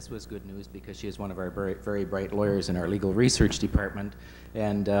 This was good news because she is one of our very bright lawyers in our legal research department,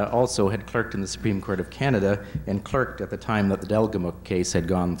 and also had clerked in the Supreme Court of Canada and clerked at the time that the Delgamuukw case had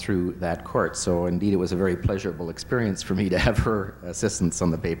gone through that court. So indeed it was a very pleasurable experience for me to have her assistance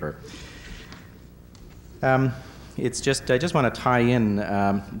on the paper. I just want to tie in,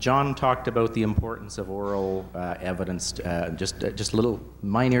 John talked about the importance of oral evidence, just a little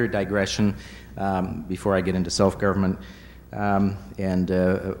minor digression before I get into self-government.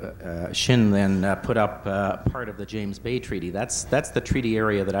 Shin then put up part of the James Bay Treaty. That's the treaty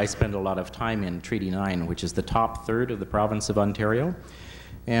area that I spend a lot of time in, Treaty 9, which is the top third of the province of Ontario.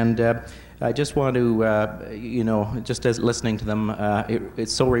 And I just want to, just as listening to them,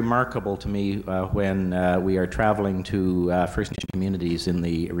 it's so remarkable to me when we are traveling to First Nation communities in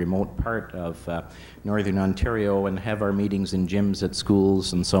the remote part of Northern Ontario and have our meetings in gyms at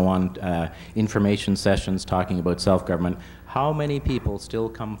schools and so on, information sessions talking about self-government. How many people still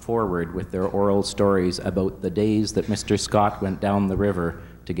come forward with their oral stories about the days that Mr. Scott went down the river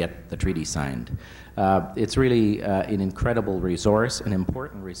to get the treaty signed? It's really an incredible resource, an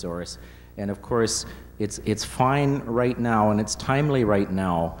important resource, and of course it's fine right now and it's timely right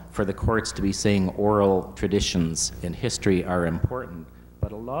now for the courts to be saying oral traditions and history are important,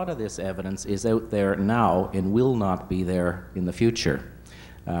 but a lot of this evidence is out there now and will not be there in the future.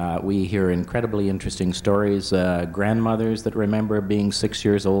 We hear incredibly interesting stories, grandmothers that remember being 6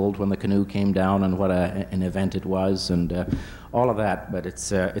 years old when the canoe came down and what an event it was, and all of that, but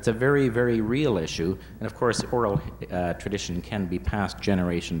it's a very, very real issue, and of course oral tradition can be passed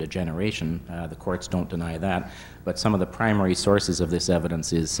generation to generation. The courts don't deny that, but some of the primary sources of this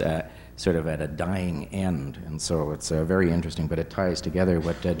evidence is sort of at a dying end, and so it's very interesting, but it ties together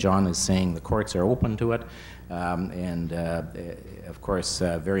what John is saying. The courts are open to it, and of course,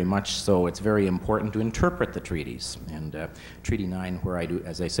 very much so, it's very important to interpret the treaties. And Treaty 9, where I do,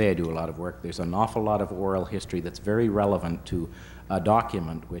 as I say, I do a lot of work, there's an awful lot of oral history that's very relevant to a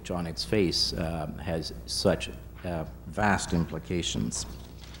document which on its face has such vast implications.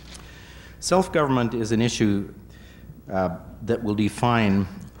 Self-government is an issue that will define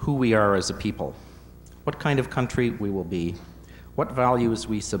who we are as a people, what kind of country we will be, what values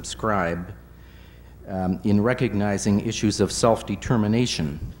we subscribe, in recognizing issues of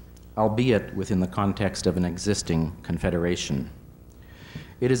self-determination, albeit within the context of an existing confederation.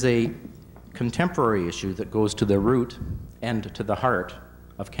 It is a contemporary issue that goes to the root and to the heart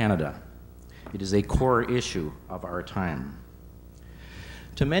of Canada. It is a core issue of our time.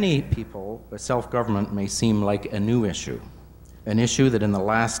 To many people, self-government may seem like a new issue, an issue that in the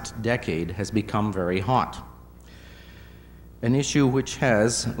last decade has become very hot. An issue which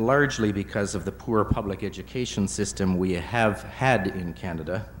has, largely because of the poor public education system we have had in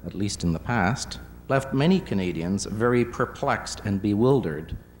Canada, at least in the past, left many Canadians very perplexed and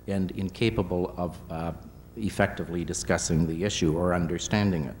bewildered and incapable of effectively discussing the issue or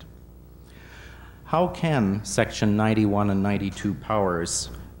understanding it. How can Section 91 and 92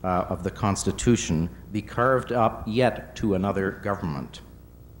 powers of the Constitution be carved up yet to another government?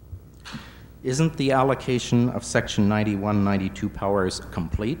 Isn't the allocation of Section 91-92 powers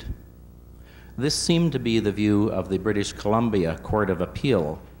complete? This seemed to be the view of the British Columbia Court of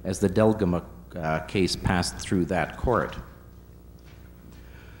Appeal as the Delgamuukw case passed through that court.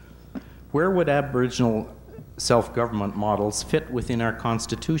 Where would Aboriginal self-government models fit within our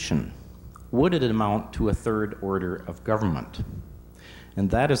Constitution? Would it amount to a third order of government? And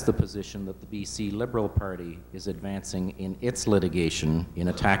that is the position that the BC Liberal Party is advancing in its litigation in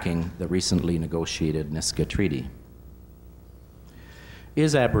attacking the recently negotiated Nisga'a Treaty.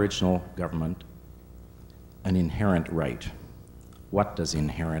 Is Aboriginal government an inherent right? What does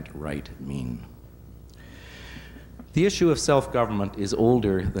inherent right mean? The issue of self-government is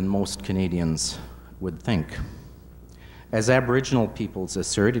older than most Canadians would think. As Aboriginal peoples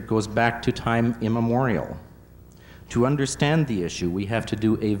assert, it goes back to time immemorial. To understand the issue, we have to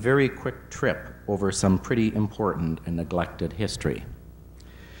do a very quick trip over some pretty important and neglected history.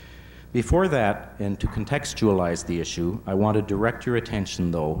 Before that, and to contextualize the issue, I want to direct your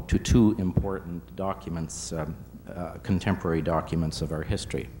attention, though, to two important documents, contemporary documents of our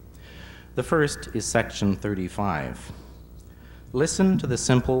history. The first is Section 35. Listen to the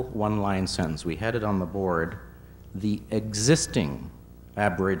simple one-line sentence. We had it on the board. The existing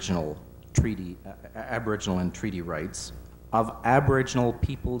Aboriginal and treaty rights of Aboriginal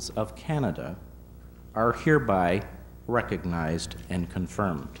peoples of Canada are hereby recognized, and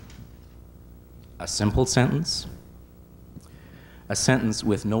confirmed. A simple sentence, a sentence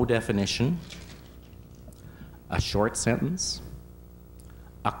with no definition, a short sentence,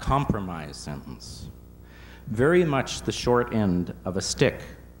 a compromise sentence. Very much the short end of a stick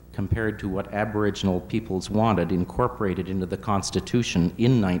compared to what Aboriginal peoples wanted incorporated into the Constitution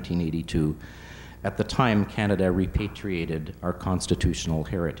in 1982, at the time Canada repatriated our constitutional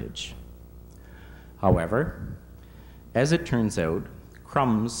heritage. However, as it turns out,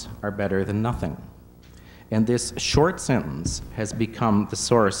 crumbs are better than nothing. And this short sentence has become the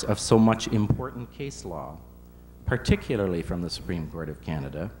source of so much important case law, particularly from the Supreme Court of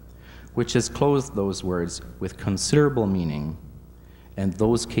Canada, which has clothed those words with considerable meaning, and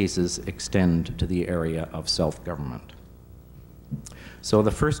those cases extend to the area of self-government. So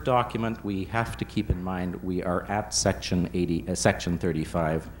the first document we have to keep in mind, we are at section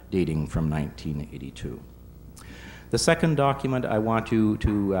 35, dating from 1982. The second document I want you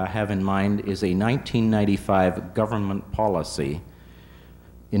to have in mind is a 1995 government policy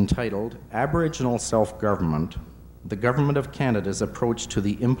entitled Aboriginal Self-Government, the Government of Canada's Approach to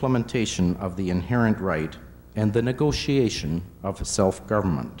the Implementation of the Inherent Right and the Negotiation of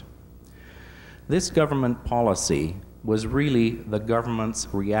Self-Government. This government policy was really the government's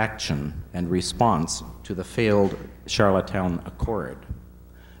reaction and response to the failed Charlottetown Accord,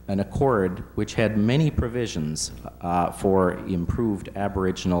 an accord which had many provisions for improved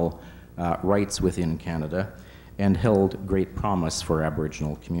Aboriginal rights within Canada and held great promise for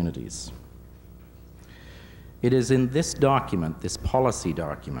Aboriginal communities. It is in this document, this policy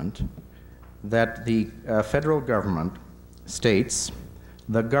document, that the federal government states,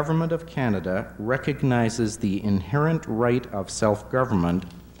 the Government of Canada recognizes the inherent right of self-government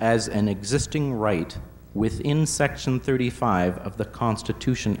as an existing right within Section 35 of the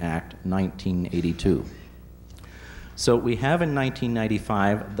Constitution Act 1982. So we have in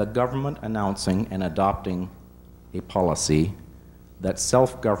 1995 the government announcing and adopting a policy that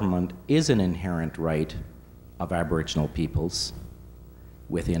self-government is an inherent right of Aboriginal peoples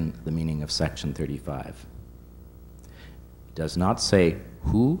within the meaning of Section 35. It does not say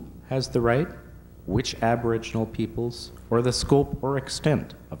who has the right, which Aboriginal peoples, or the scope or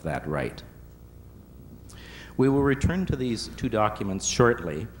extent of that right. We will return to these two documents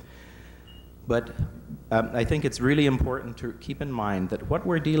shortly, but I think it's really important to keep in mind that what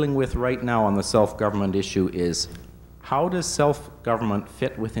we're dealing with right now on the self-government issue is how does self-government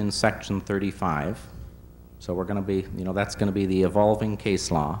fit within Section 35? So we're going to be, that's going to be the evolving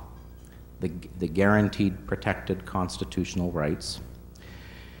case law, the guaranteed protected constitutional rights,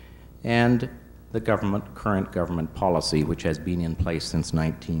 and the current government policy, which has been in place since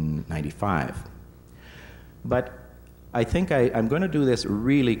 1995. But I think I'm going to do this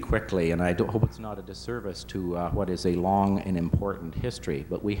really quickly, and I hope it's not a disservice to what is a long and important history,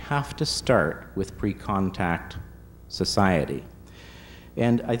 but we have to start with pre-contact society.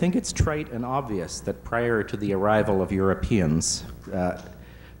 And I think it's trite and obvious that prior to the arrival of Europeans,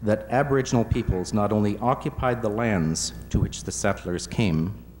 that Aboriginal peoples not only occupied the lands to which the settlers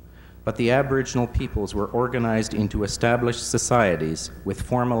came, but the Aboriginal peoples were organized into established societies with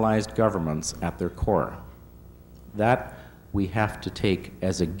formalized governments at their core. That we have to take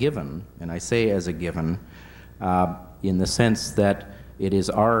as a given, and I say as a given, in the sense that it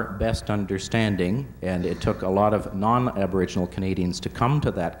is our best understanding, and it took a lot of non-Aboriginal Canadians to come to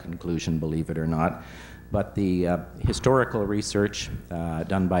that conclusion, believe it or not, but the historical research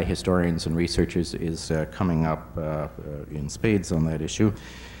done by historians and researchers is coming up in spades on that issue.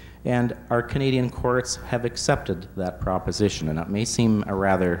 And our Canadian courts have accepted that proposition, and it may seem a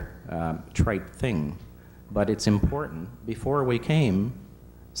rather trite thing, but it's important. Before we came,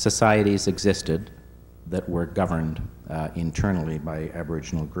 societies existed that were governed internally by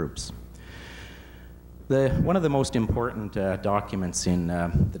Aboriginal groups. One of the most important documents in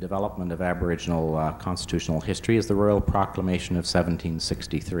the development of Aboriginal constitutional history is the Royal Proclamation of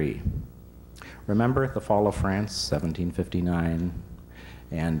 1763. Remember the fall of France, 1759?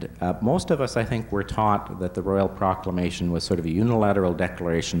 And most of us, I think, were taught that the Royal Proclamation was sort of a unilateral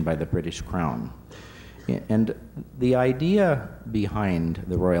declaration by the British Crown. And the idea behind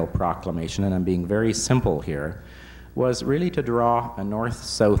the Royal Proclamation, and I'm being very simple here, was really to draw a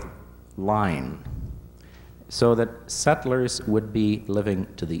north-south line so that settlers would be living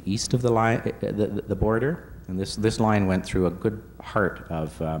to the east of the line, the border, and this line went through a good part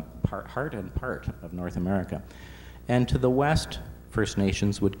of North America. And to the west, First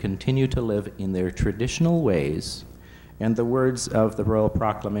Nations would continue to live in their traditional ways, and the words of the Royal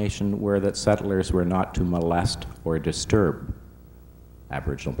Proclamation were that settlers were not to molest or disturb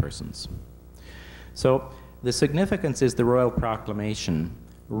Aboriginal persons. So the significance is the Royal Proclamation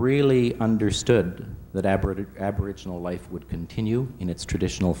really understood that Aboriginal life would continue in its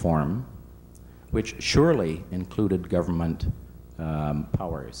traditional form, which surely included government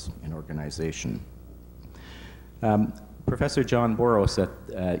powers and organization. Professor John Boros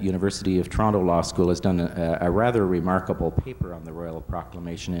at University of Toronto Law School has done a rather remarkable paper on the Royal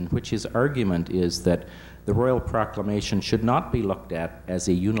Proclamation, in which his argument is that the Royal Proclamation should not be looked at as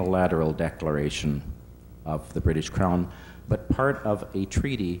a unilateral declaration of the British Crown, but part of a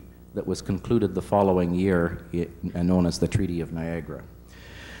treaty that was concluded the following year, known as the Treaty of Niagara.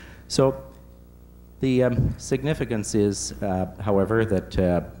 So the significance is, however, that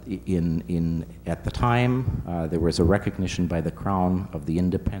at the time there was a recognition by the Crown of the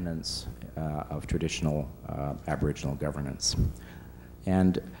independence of traditional Aboriginal governance.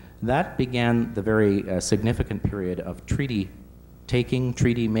 And that began the very significant period of treaty taking,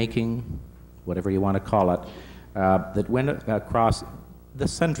 treaty making, whatever you want to call it, that went across the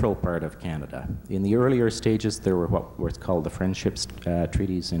central part of Canada. In the earlier stages, there were what was called the Friendship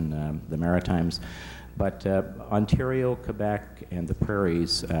Treaties in the Maritimes, but Ontario, Quebec, and the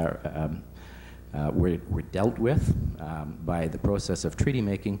Prairies were dealt with by the process of treaty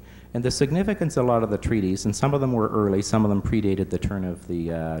making. And the significance of a lot of the treaties, and some of them were early, some of them predated the turn of the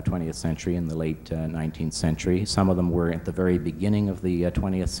 20th century in the late 19th century, some of them were at the very beginning of the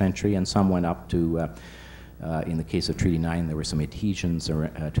 20th century, and some went up to in the case of Treaty 9, there were some adhesions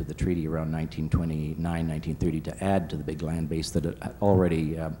to the treaty around 1929, 1930 to add to the big land base that had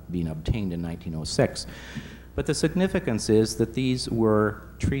already been obtained in 1906. But the significance is that these were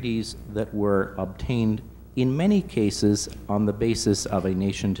treaties that were obtained in many cases on the basis of a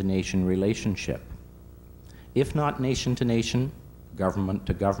nation-to-nation relationship. If not nation-to-nation, government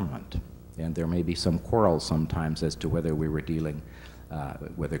to government. And there may be some quarrels sometimes as to whether we were dealing,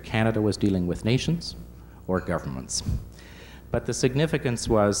 whether Canada was dealing with nations or governments. But the significance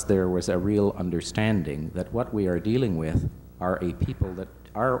was there was a real understanding that what we are dealing with are a people that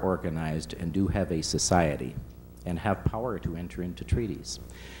are organized and do have a society and have power to enter into treaties.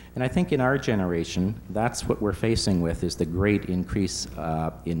 And I think in our generation, that's what we're facing with, is the great increase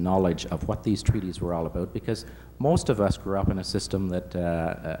in knowledge of what these treaties were all about, because most of us grew up in a system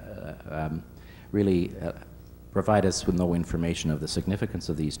that really provide us with no information of the significance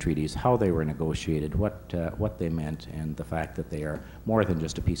of these treaties, how they were negotiated, what they meant, and the fact that they are more than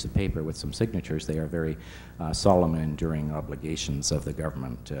just a piece of paper with some signatures. They are very solemn and enduring obligations of the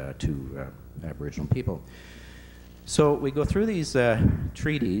government to Aboriginal people. So we go through these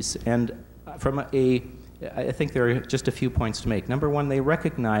treaties, and I think there are just a few points to make. Number one, they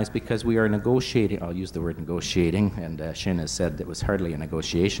recognize, because we are negotiating, I'll use the word negotiating, and Shin has said it was hardly a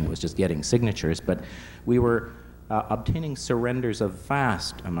negotiation, it was just getting signatures, but we were obtaining surrenders of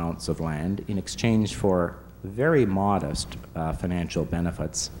vast amounts of land in exchange for very modest financial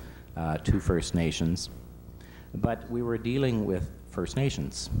benefits to First Nations. But we were dealing with First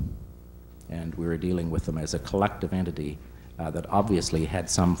Nations, and we were dealing with them as a collective entity that obviously had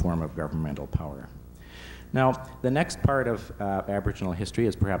some form of governmental power. Now, the next part of Aboriginal history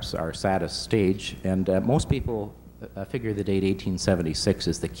is perhaps our saddest stage, and most people figure the date 1876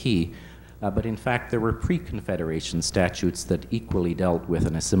 is the key, but in fact there were pre-Confederation statutes that equally dealt with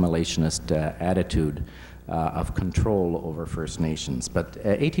an assimilationist attitude of control over First Nations. But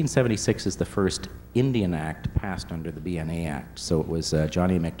 1876 is the first Indian Act passed under the BNA Act, so it was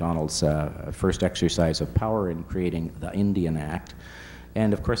Johnny MacDonald's first exercise of power in creating the Indian Act,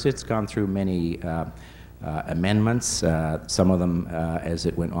 and of course it's gone through many amendments. Some of them, as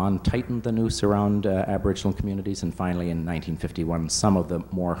it went on, tightened the noose around Aboriginal communities, and finally in 1951 some of the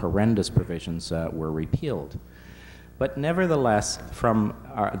more horrendous provisions were repealed. But nevertheless, from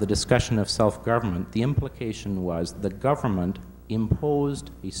the discussion of self-government, the implication was the government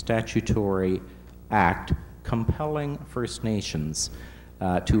imposed a statutory act compelling First Nations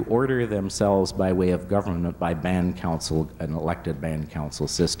to order themselves by way of government by band council, an elected band council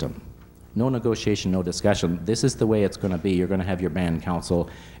system. No negotiation, no discussion. This is the way it's going to be. You're going to have your band council,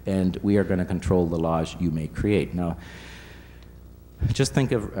 and we are going to control the laws you may create. Now, just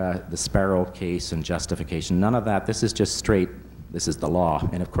think of the Sparrow case and justification. None of that. This is just straight, this is the law.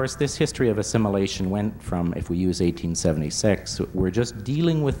 And of course, this history of assimilation went from, if we use 1876, we're just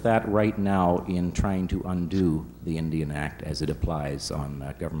dealing with that right now in trying to undo the Indian Act as it applies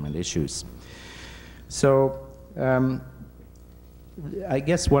on government issues. So, I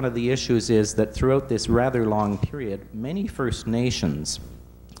guess one of the issues is that throughout this rather long period, many First Nations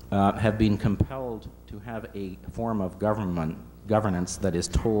have been compelled to have a form of governance that is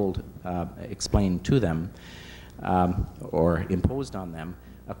told, explained to them, or imposed on them.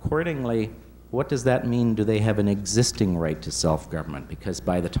 Accordingly, what does that mean? Do they have an existing right to self-government? Because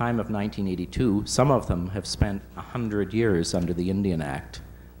by the time of 1982, some of them have spent 100 years under the Indian Act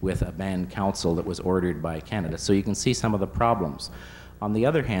with a band council that was ordered by Canada. So you can see some of the problems. On the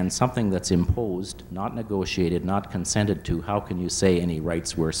other hand, something that's imposed, not negotiated, not consented to, how can you say any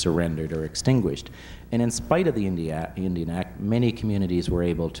rights were surrendered or extinguished? And in spite of the Indian Act, many communities were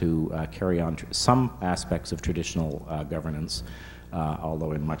able to carry on some aspects of traditional governance,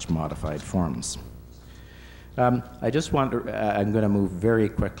 although in much modified forms. I just want to, I'm going to move very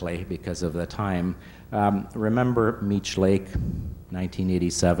quickly because of the time. Remember Meech Lake,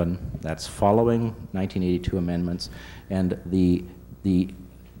 1987, that's following 1982 amendments, and the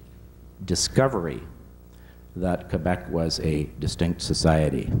discovery that Quebec was a distinct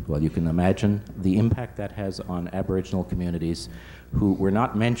society. Well, you can imagine the impact that has on Aboriginal communities who were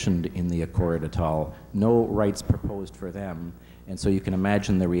not mentioned in the Accord at all, no rights proposed for them, and so you can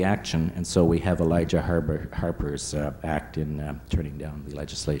imagine the reaction, and so we have Elijah Harper's act in turning down the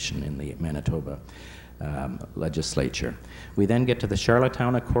legislation in the Manitoba legislature. We then get to the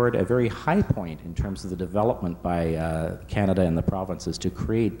Charlottetown Accord, a very high point in terms of the development by Canada and the provinces to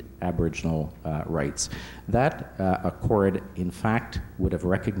create Aboriginal rights. That accord, in fact, would have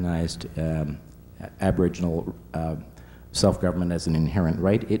recognized Aboriginal self-government as an inherent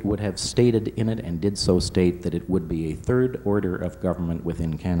right. It would have stated in it, and did so state, that it would be a third order of government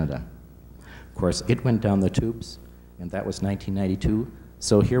within Canada. Of course, it went down the tubes, and that was 1992.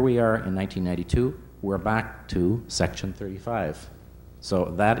 So here we are in 1992. We're back to Section 35. So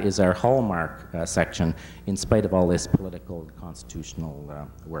that is our hallmark section, in spite of all this political and constitutional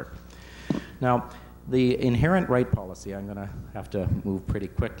work. Now, the inherent right policy, I'm going to have to move pretty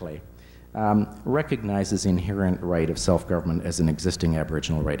quickly, recognizes inherent right of self-government as an existing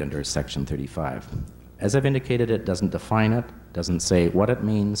Aboriginal right under Section 35. As I've indicated, it doesn't define it, doesn't say what it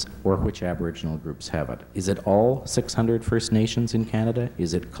means or which Aboriginal groups have it. Is it all 600 First Nations in Canada?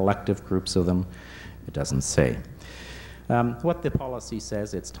 Is it collective groups of them? It doesn't say. What the policy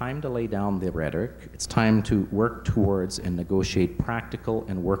says, it's time to lay down the rhetoric. It's time to work towards and negotiate practical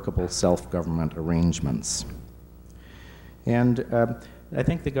and workable self-government arrangements. And I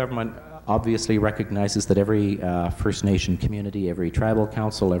think the government obviously recognizes that every First Nation community, every tribal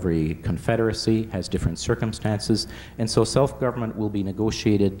council, every confederacy has different circumstances, and so self-government will be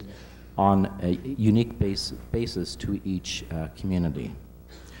negotiated on a unique basis to each community.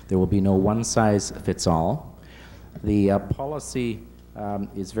 There will be no one-size-fits-all. The policy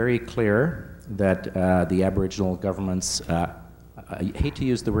is very clear that the Aboriginal governments, I hate to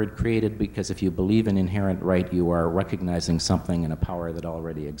use the word created, because if you believe in inherent right, you are recognizing something in a power that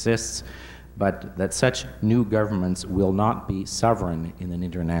already exists, but that such new governments will not be sovereign in an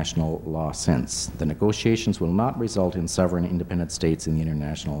international law sense. The negotiations will not result in sovereign independent states in the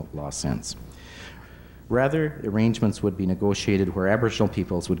international law sense. Rather, arrangements would be negotiated where Aboriginal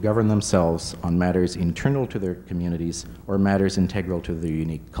peoples would govern themselves on matters internal to their communities or matters integral to their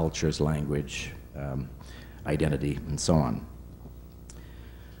unique cultures, language, identity, and so on.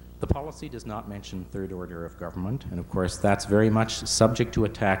 The policy does not mention third order of government, and of course that's very much subject to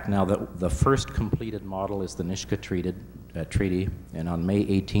attack now that the first completed model is the Nisga'a Treaty, and on May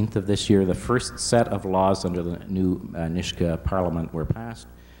 18th of this year, the first set of laws under the new Nisga'a Parliament were passed.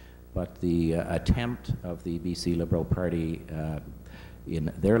 But the attempt of the BC Liberal Party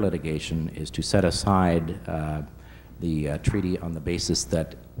in their litigation is to set aside the treaty on the basis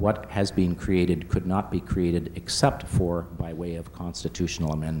that what has been created could not be created except for by way of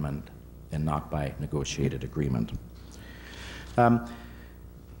constitutional amendment and not by negotiated agreement.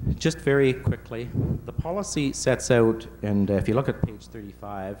 Just very quickly, the policy sets out, and if you look at page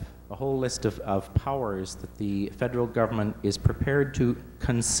 35, a whole list of powers that the federal government is prepared to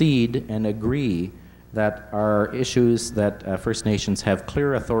concede and agree that are issues that First Nations have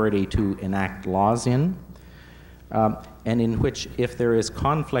clear authority to enact laws in, and in which, if there is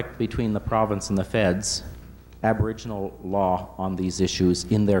conflict between the province and the feds, Aboriginal law on these issues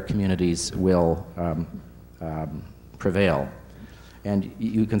in their communities will prevail. And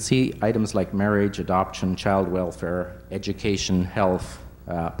you can see items like marriage, adoption, child welfare, education, health,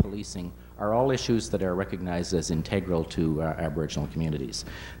 policing are all issues that are recognized as integral to Aboriginal communities.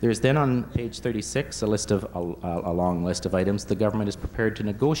 There's then on page 36 a long list of items the government is prepared to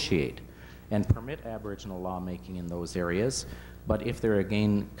negotiate and permit Aboriginal lawmaking in those areas, but if there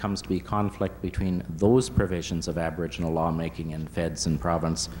again comes to be conflict between those provisions of Aboriginal lawmaking and feds and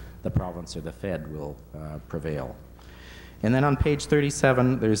province, the province or the fed will prevail. And then on page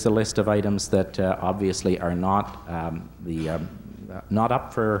 37, there's a list of items that obviously are not not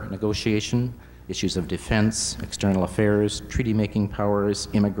up for negotiation. issues of defense, external affairs, treaty-making powers,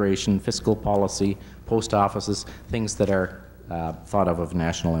 immigration, fiscal policy, post offices, things that are thought of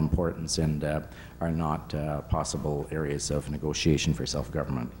national importance and are not possible areas of negotiation for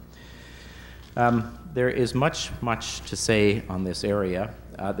self-government. There is much to say on this area.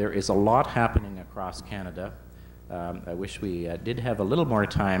 There is a lot happening across Canada. I wish we did have a little more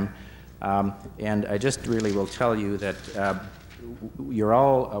time, and I just really will tell you that you're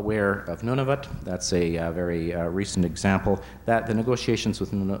all aware of Nunavut. That's a very recent example. That the negotiations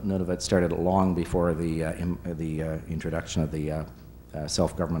with Nunavut started long before the introduction of the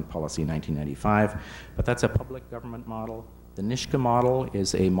self-government policy in 1995. But that's a public government model. The Nisga'a model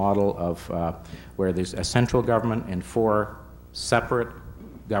is a model of where there's a central government and 4 separate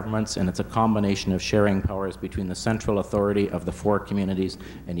governments, and it's a combination of sharing powers between the central authority of the 4 communities,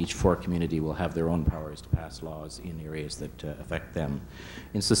 and each 4 community will have their own powers to pass laws in areas that affect them.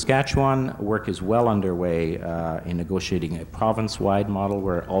 In Saskatchewan, work is well underway in negotiating a province-wide model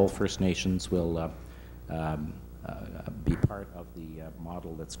where all First Nations will be part of the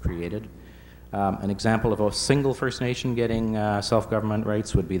model that's created. An example of a single First Nation getting self-government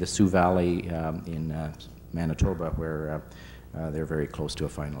rights would be the Sioux Valley in Manitoba, where they're very close to a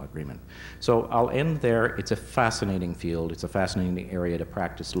final agreement. So I'll end there. It's a fascinating field. It's a fascinating area to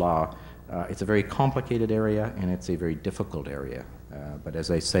practice law. It's a very complicated area, and it's a very difficult area. But as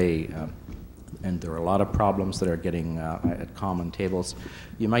I say, and there are a lot of problems that are getting at common tables.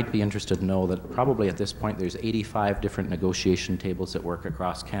 You might be interested to know that probably at this point there's 85 different negotiation tables that work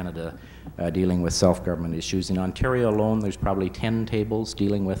across Canada dealing with self-government issues. In Ontario alone, there's probably 10 tables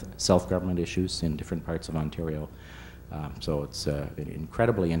dealing with self-government issues in different parts of Ontario. So it's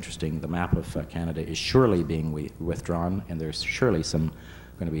incredibly interesting. The map of Canada is surely being withdrawn, and there's surely going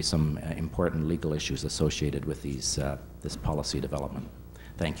to be some important legal issues associated with these, this policy development.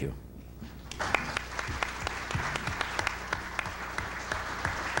 Thank you.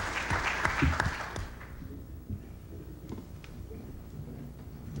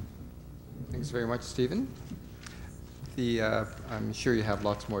 Thanks very much, Stephen. I'm sure you have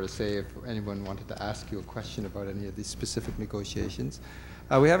lots more to say if anyone wanted to ask you a question about any of these specific negotiations.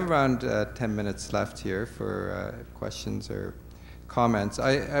 We have around 10 minutes left here for questions or comments.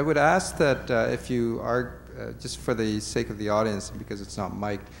 I would ask that if you are, just for the sake of the audience, because it's not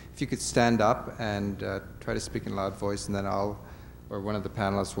mic'd, if you could stand up and try to speak in a loud voice, and then I'll, or one of the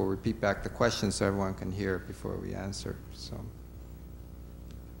panelists will repeat back the question so everyone can hear before we answer. So.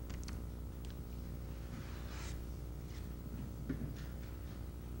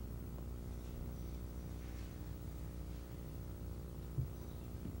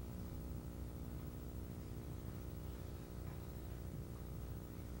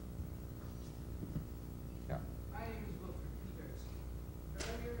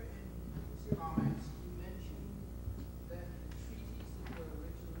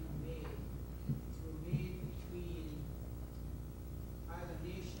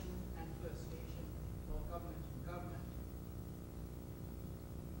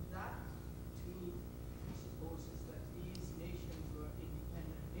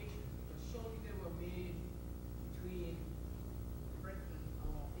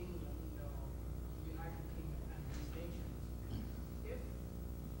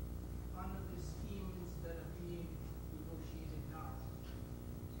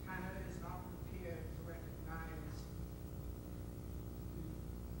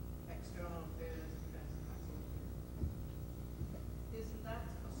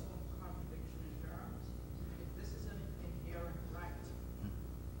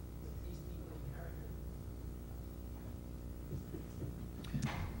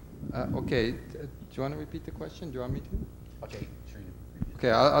 Okay, do you want to repeat the question? Do you want me to? Okay, sure.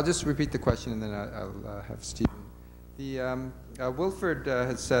 Okay, I'll just repeat the question and then I'll have Stephen. Wilford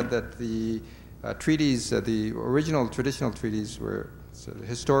has said that the treaties, the original traditional treaties were, so the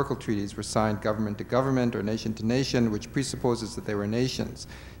historical treaties were signed government to government or nation to nation, which presupposes that they were nations.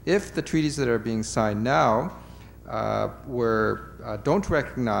 If the treaties that are being signed now don't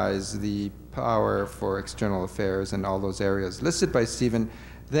recognize the power for external affairs and all those areas listed by Stephen,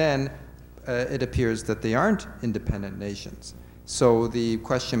 then it appears that they aren't independent nations. So the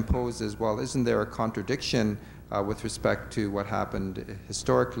question posed is, well, isn't there a contradiction with respect to what happened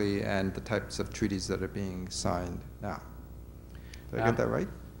historically and the types of treaties that are being signed now? Did I get that right?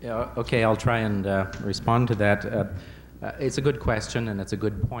 Yeah, okay, I'll try and respond to that. It's a good question and it's a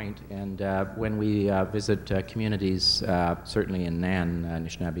good point. And when we visit communities, certainly in Nan,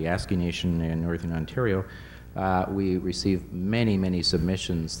 Anishinaabe Nation in Northern Ontario, we receive many, many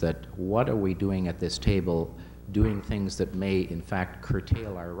submissions that what are we doing at this table, doing things that may in fact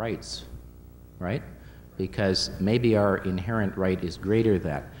curtail our rights right? Because maybe our inherent right is greater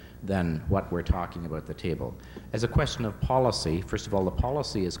than what we're talking about at the table. As a question of policy, first of all, the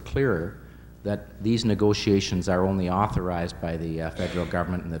policy is clear that these negotiations are only authorized by the federal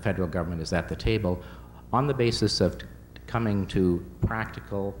government, and the federal government is at the table on the basis of coming to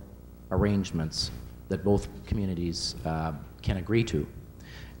practical arrangements that both communities can agree to.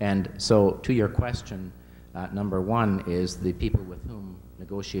 And so to your question, number one is the people with whom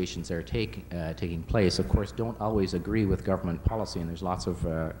negotiations are taking place, of course, don't always agree with government policy, and there's lots of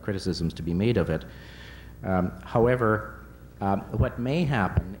criticisms to be made of it. However, what may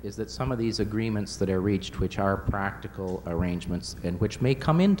happen is that some of these agreements that are reached, which are practical arrangements, and which may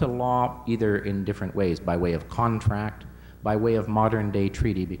come into law either in different ways, by way of contract, by way of modern-day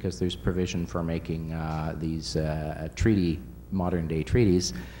treaty, because there's provision for making these modern-day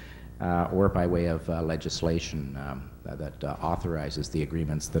treaties, or by way of legislation that authorizes the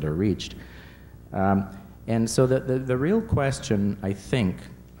agreements that are reached. And so the real question, I think,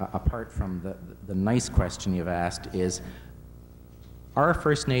 apart from the nice question you've asked, is, are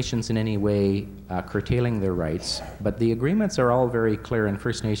First Nations in any way curtailing their rights? But the agreements are all very clear, and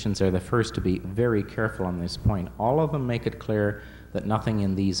First Nations are the first to be very careful on this point. All of them make it clear that nothing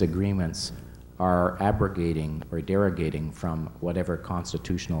in these agreements are abrogating or derogating from whatever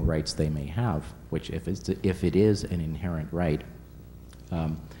constitutional rights they may have, which, if it is an inherent right,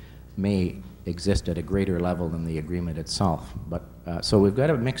 may exist at a greater level than the agreement itself. But so we've got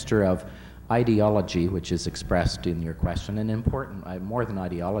a mixture of ideology, which is expressed in your question, and important, more than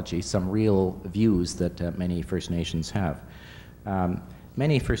ideology, some real views that many First Nations have.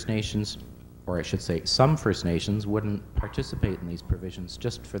 Many First Nations, or I should say some First Nations, wouldn't participate in these provisions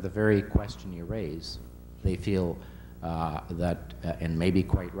just for the very question you raise. They feel that, and maybe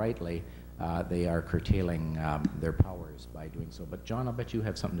quite rightly, they are curtailing their powers by doing so. But John, I'll bet you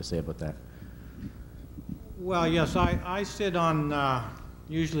have something to say about that. Well, yes, I sit on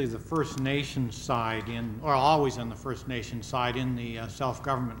usually the First Nations side, or always on the First Nations side in the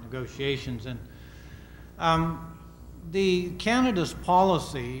self-government negotiations. And Canada's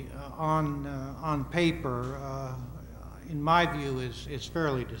policy on paper, in my view, is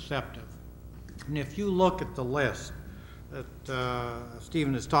fairly deceptive. And if you look at the list that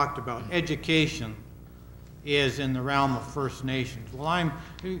Stephen has talked about, education is in the realm of First Nations. Well, a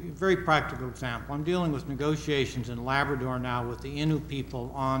very practical example. I'm dealing with negotiations in Labrador now with the Innu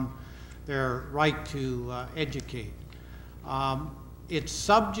people on their right to educate. It's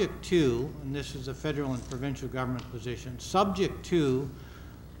subject to, and this is a federal and provincial government position, subject to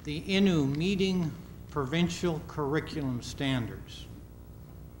the Innu meeting provincial curriculum standards.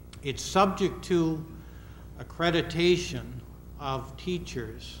 It's subject to accreditation of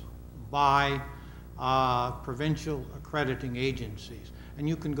teachers by provincial accrediting agencies, and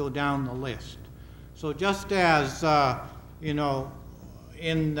you can go down the list. So just as, you know,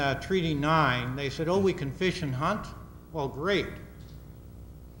 in Treaty 9, they said, oh, we can fish and hunt. Well, great.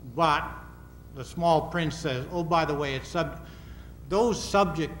 But the small print says, oh, by the way, those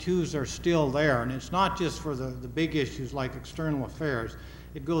subject twos are still there, and it's not just for the big issues like external affairs.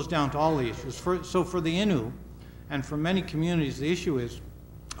 It goes down to all the issues. So for the Innu, and for many communities, the issue is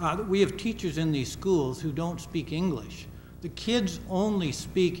we have teachers in these schools who don't speak English. The kids only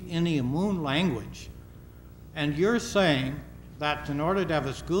speak Inuiamun language. And you're saying that in order to have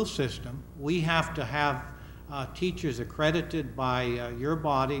a school system, we have to have teachers accredited by your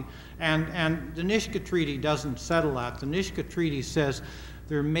body. And the Nisga'a Treaty doesn't settle that. The Nisga'a Treaty says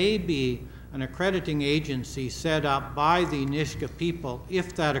there may be an accrediting agency set up by the Nisga'a people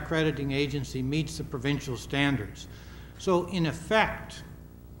if that accrediting agency meets the provincial standards. So in effect,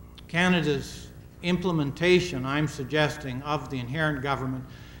 Canada's implementation, I'm suggesting, of the inherent government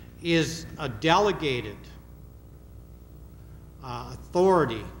is a delegated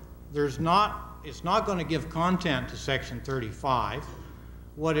authority. It's not going to give content to Section 35.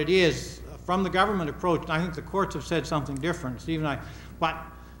 What it is, from the government approach, and I think the courts have said something different, Steve and I, but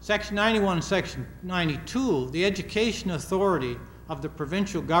Section 91 and Section 92, the education authority of the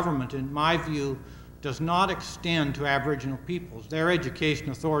provincial government, in my view, does not extend to Aboriginal peoples. Their education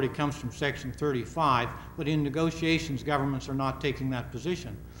authority comes from Section 35, but in negotiations, governments are not taking that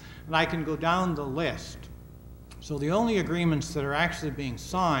position. And I can go down the list. So the only agreements that are actually being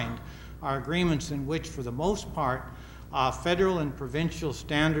signed are agreements in which, for the most part, federal and provincial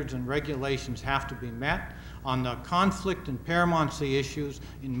standards and regulations have to be met. On the conflict and paramountcy issues,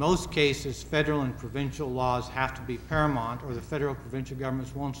 in most cases, federal and provincial laws have to be paramount, or the federal provincial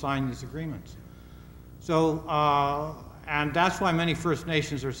governments won't sign these agreements. So, and that's why many First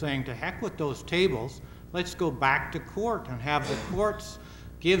Nations are saying, to heck with those tables, let's go back to court and have the courts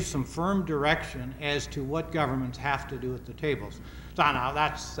give some firm direction as to what governments have to do at the tables. So now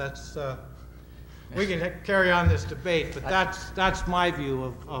that's we can carry on this debate, but that's my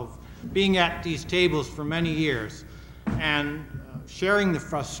view of being at these tables for many years and sharing the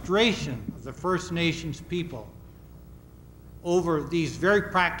frustration of the First Nations people over these very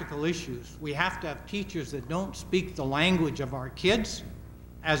practical issues. We have to have teachers that don't speak the language of our kids,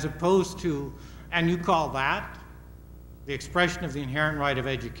 as opposed to, and you call that the expression of the inherent right of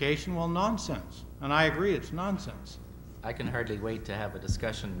education? Well, nonsense. And I agree, it's nonsense. I can hardly wait to have a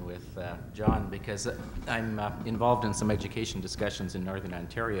discussion with John, because I'm involved in some education discussions in Northern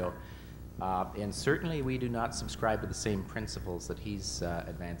Ontario, and certainly we do not subscribe to the same principles that he's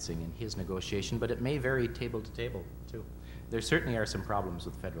advancing in his negotiation, but it may vary table to table too. There certainly are some problems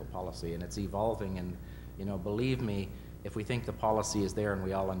with federal policy, and it's evolving, and you know, believe me, if we think the policy is there and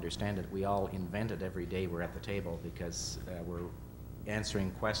we all understand it, we all invent it every day we're at the table, because we're answering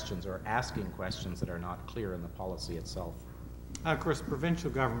questions or asking questions that are not clear in the policy itself. Of course,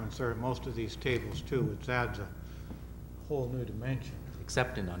 provincial governments are at most of these tables too, which adds a whole new dimension.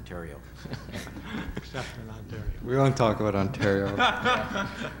 Except in Ontario. Except in Ontario. We won't talk about Ontario.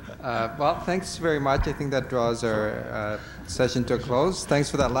 Well, thanks very much. I think that draws our session to a close. Thanks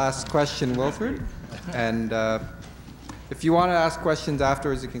for that last question, Wilfred. And if you want to ask questions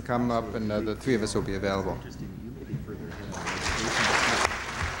afterwards, you can come up, and the three of us will be available.